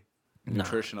 mentally, Nah.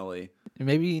 nutritionally.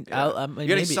 Maybe Yeah. You're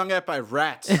getting sung at by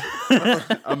rats.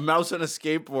 A mouse on a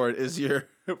skateboard is your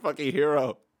fucking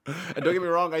hero. And don't get me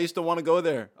wrong, I used to want to go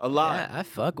there a lot. Yeah, I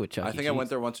fuck with Chuck E. I think Cheese. I went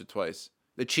there once or twice.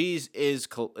 The cheese is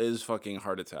fucking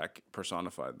heart attack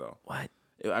personified, though. What?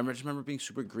 I just remember being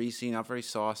super greasy, not very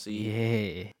saucy.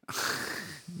 Yeah.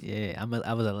 Yeah, I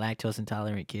was a lactose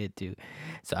intolerant kid too,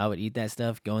 so I would eat that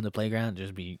stuff, go in the playground, and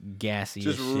just be gassy,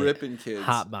 Just as shit, ripping kids,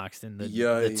 hotboxed in the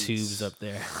tubes up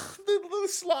there. the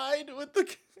slide with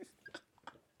the.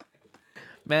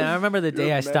 Man, I remember the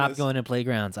day I stopped menace. going to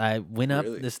playgrounds. I went up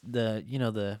Really?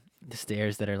 the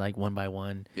stairs that are like one by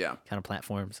one, Yeah. kind of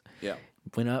platforms. Yeah.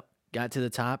 Went up, got to the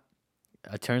top,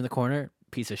 I turned the corner,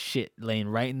 piece of shit laying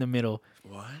right in the middle.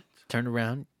 What? Turned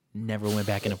around, never went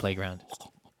back in a playground.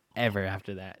 Ever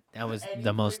after that. That was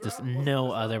the most,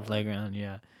 no other playground,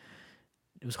 yeah.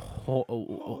 It was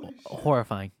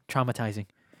horrifying, traumatizing.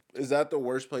 Is that the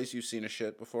worst place you've seen a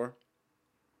shit before?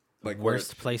 Like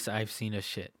Worst place I've seen a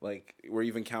shit. Like where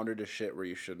you've encountered a shit where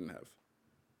you shouldn't have.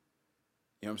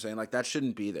 You know what I'm saying? Like that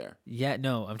shouldn't be there. Yeah,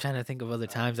 no, I'm trying to think of other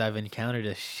times I've encountered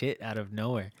a shit out of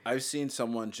nowhere. I've seen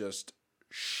someone just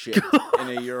shit in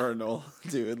a urinal,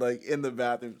 dude, like in the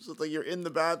bathroom. So it's like you're in the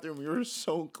bathroom, you're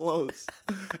so close.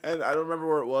 And I don't remember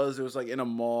where it was. It was like in a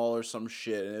mall or some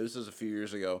shit. And it was just a few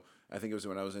years ago. I think it was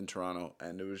when I was in Toronto.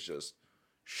 And it was just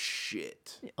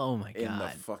shit. Oh my God. In the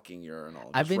fucking urinal.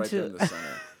 Just I've been right to there in the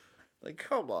center. Like,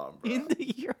 come on, bro. In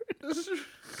the urinal.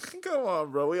 Come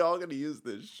on, bro. We all gonna use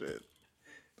this shit.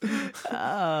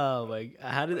 Oh my!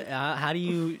 How do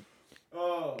you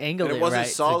angle And it it wasn't right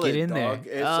solid, to get in dog.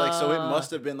 there? It's like, so it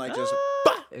must have been like just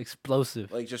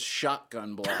explosive. like just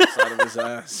shotgun blasts out of his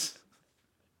ass.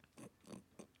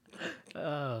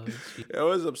 Oh, shit. I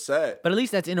was upset. But at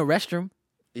least that's in a restroom.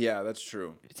 Yeah, that's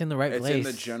true. It's in the right It's place. in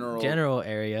the general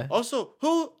area. Also,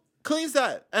 who cleans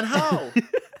that and how?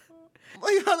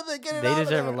 Like, how did they get it They out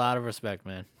deserve of a lot of respect,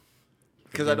 man.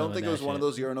 Because I don't dealing think it with was that one of shit.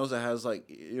 those urinals that has like,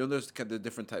 you know, there's kind of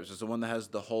different types. There's the one that has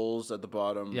the holes at the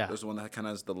bottom. Yeah. There's the one that kind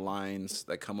of has the lines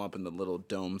that come up in the little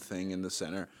dome thing in the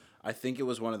center. I think it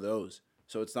was one of those.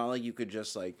 So it's not like you could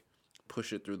just like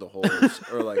push it through the holes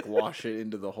or like wash it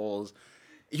into the holes.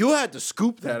 You had to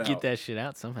scoop that Get out. that shit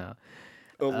out somehow.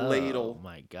 A ladle. Oh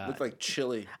my God. Looked like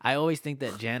chili. I always think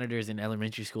that janitors in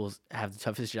elementary schools have the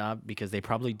toughest job because they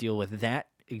probably deal with that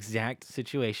exact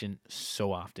situation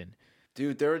so often.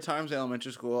 Dude, there were times in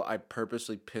elementary school I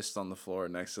purposely pissed on the floor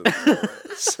next to the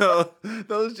toilet. So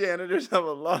those janitors have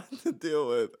a lot to deal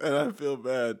with, and I feel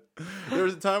bad. There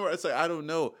was a time where it's like, I don't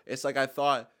know. It's like I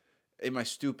thought in my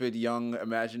stupid, young,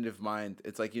 imaginative mind,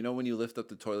 it's like, you know when you lift up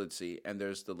the toilet seat and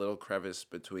there's the little crevice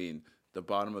between the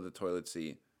bottom of the toilet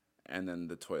seat and then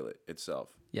the toilet itself.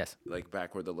 Yes. Like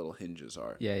back where the little hinges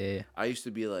are. Yeah. I used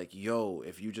to be like, yo,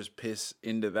 if you just piss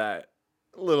into that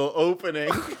little opening...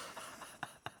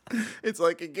 It's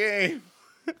like a game.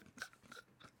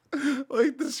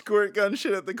 Like the squirt gun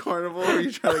shit at the carnival where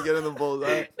you try to get in the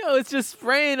bullseye. No, it's just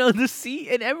spraying on the seat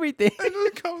and everything. And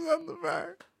it comes on the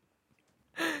back.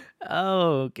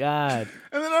 Oh, God.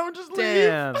 And then I would just leave.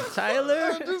 Damn, Tyler.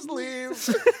 I would just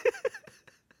leave.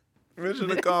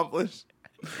 Mission accomplished.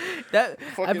 I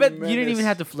Fucking bet you didn't menace. even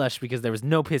have to flush because there was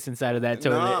no piss inside of that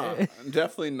Nah, toilet.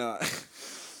 definitely not.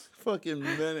 fucking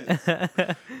minutes.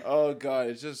 Oh god,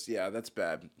 it's just that's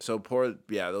bad. So poor.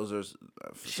 Yeah, those are.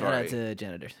 Shout out to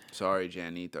janitors. Sorry,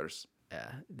 janitors.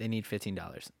 Yeah, they need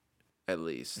 $15 at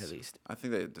least. at least. I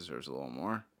think that deserves a little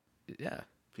more. Yeah.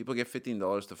 People get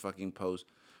 $15 to fucking post.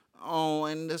 Oh,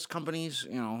 and this company's,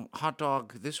 hot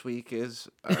dog this week is,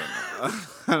 I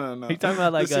don't know. You talking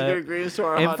about like the secret a ingredients to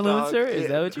our hot dog. influencer? Is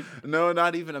that what you? No,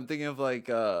 not even. I'm thinking of like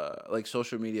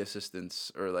social media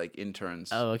assistants or like interns.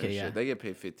 Oh, okay, and yeah. shit. They get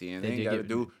paid 50 and They they do ain't got to get-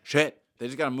 do shit. They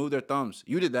just got to move their thumbs.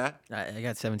 You did that. I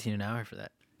got 17 an hour for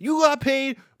that. You got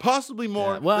paid possibly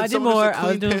more. Yeah. Well, than I did someone just more. to I was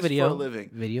clean doing piss video. for a living.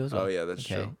 Videos. Oh yeah, that's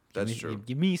true. That's true.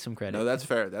 Give me some credit. No, that's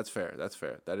fair. That's fair. That's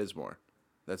fair. That is more.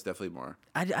 That's definitely more.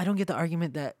 I don't get the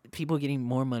argument that people getting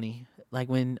more money. Like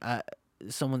when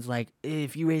someone's like,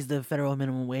 if you raise the federal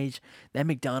minimum wage, that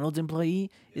McDonald's employee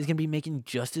is going to be making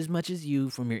just as much as you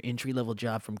from your entry-level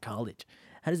job from college.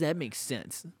 How does that make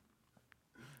sense?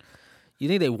 You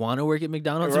think they want to work at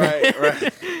McDonald's? Right.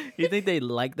 You think they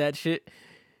like that shit?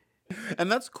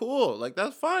 And that's cool. Like,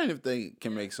 that's fine if they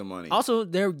can make some money. Also,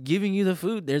 they're giving you the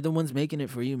food. They're the ones making it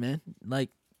for you, man. Like,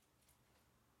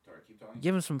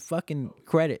 give them some fucking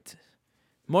credit.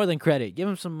 More than credit. Give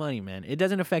them some money, man. It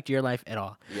doesn't affect your life at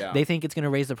all. Yeah. They think it's going to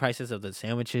raise the prices of the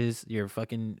sandwiches. Your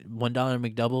fucking $1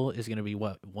 McDouble is going to be,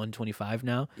 what, $1.25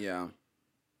 now? Yeah.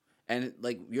 And,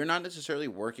 like, you're not necessarily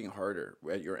working harder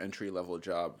at your entry-level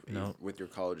job with your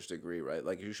college degree, right?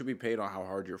 Like, you should be paid on how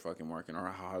hard you're fucking working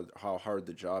or how hard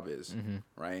the job is,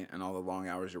 right? And all the long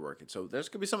hours you're working. So there's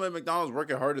could be somebody at McDonald's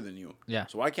working harder than you. Yeah.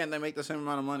 So why can't they make the same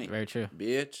amount of money? Very true.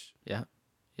 Bitch. Yeah.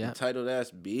 Yeah. Entitled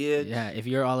ass bitch. Yeah. If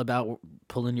you're all about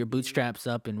pulling your bootstraps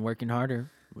up and working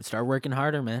harder, start working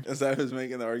harder, man. Is that who's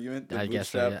making the argument? The I guess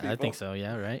so. bootstrap Yeah. I people? think so.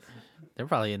 Yeah. Right. They're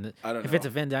probably in the. I don't If know. it's a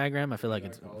Venn diagram, I feel like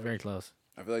it's very close.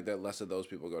 I feel like that less of those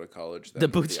people go to college. Than The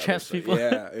other bootstraps side. people?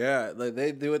 Yeah. Like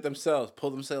they do it themselves. Pull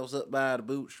themselves up by the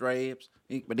bootstraps.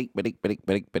 I've had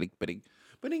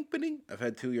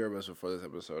 2 yearbooks before this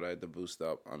episode. I had to boost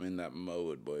up. I'm in that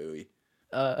mode, boy.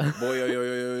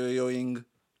 Boy.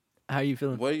 How are you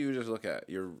feeling? What do you just look at?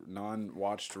 Your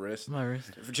non-watched wrist? My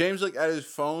wrist. If James looked at his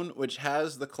phone, which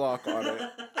has the clock on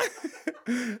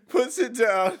it, puts it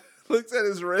down, looks at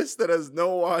his wrist that has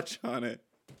no watch on it.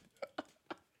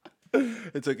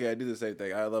 It's okay. I do the same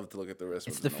thing. I love to look at the wrist.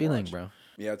 It's with the no feeling, watch. bro.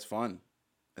 Yeah, it's fun.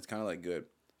 It's kind of like good.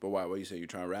 But why? What do you say? You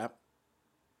trying to rap?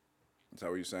 Is that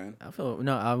what you're saying?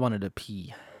 No, I wanted to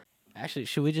pee. Actually,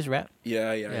 should we just rap?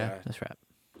 Yeah. Let's rap.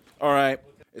 All right.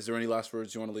 Is there any last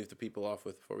words you want to leave the people off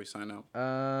with before we sign out?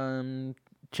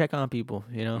 Check on people.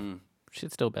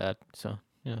 Shit's still bad, so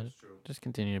just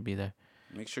continue to be there.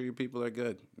 Make sure your people are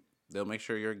good. They'll make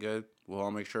sure you're good. We'll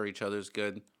all make sure each other's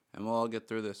good, and we'll all get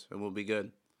through this, and we'll be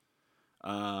good.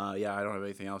 I don't have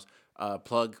anything else.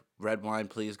 Plug Red Wine,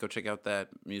 please go check out that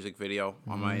music video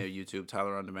on my YouTube,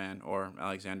 Tyler On Demand, or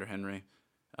Alexander Henry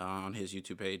on his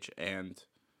YouTube page, and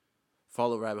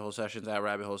follow Rabbit Hole Sessions at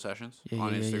Rabbit Hole Sessions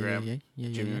on Instagram.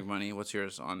 Jimmy McMoney. What's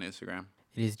yours on Instagram?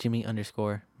 It is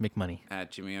Jimmy_McMoney.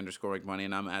 At Jimmy_McMoney,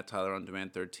 and I'm at Tyler On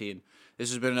Demand 13. This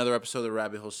has been another episode of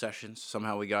Rabbit Hole Sessions.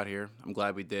 Somehow we got here. I'm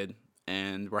glad we did.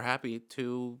 And we're happy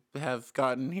to have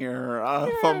gotten here.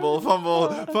 Fumble.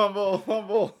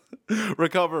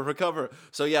 Recover.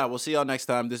 So, yeah, we'll see y'all next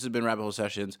time. This has been Rabbit Hole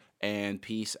Sessions, and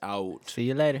peace out. See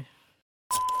you later.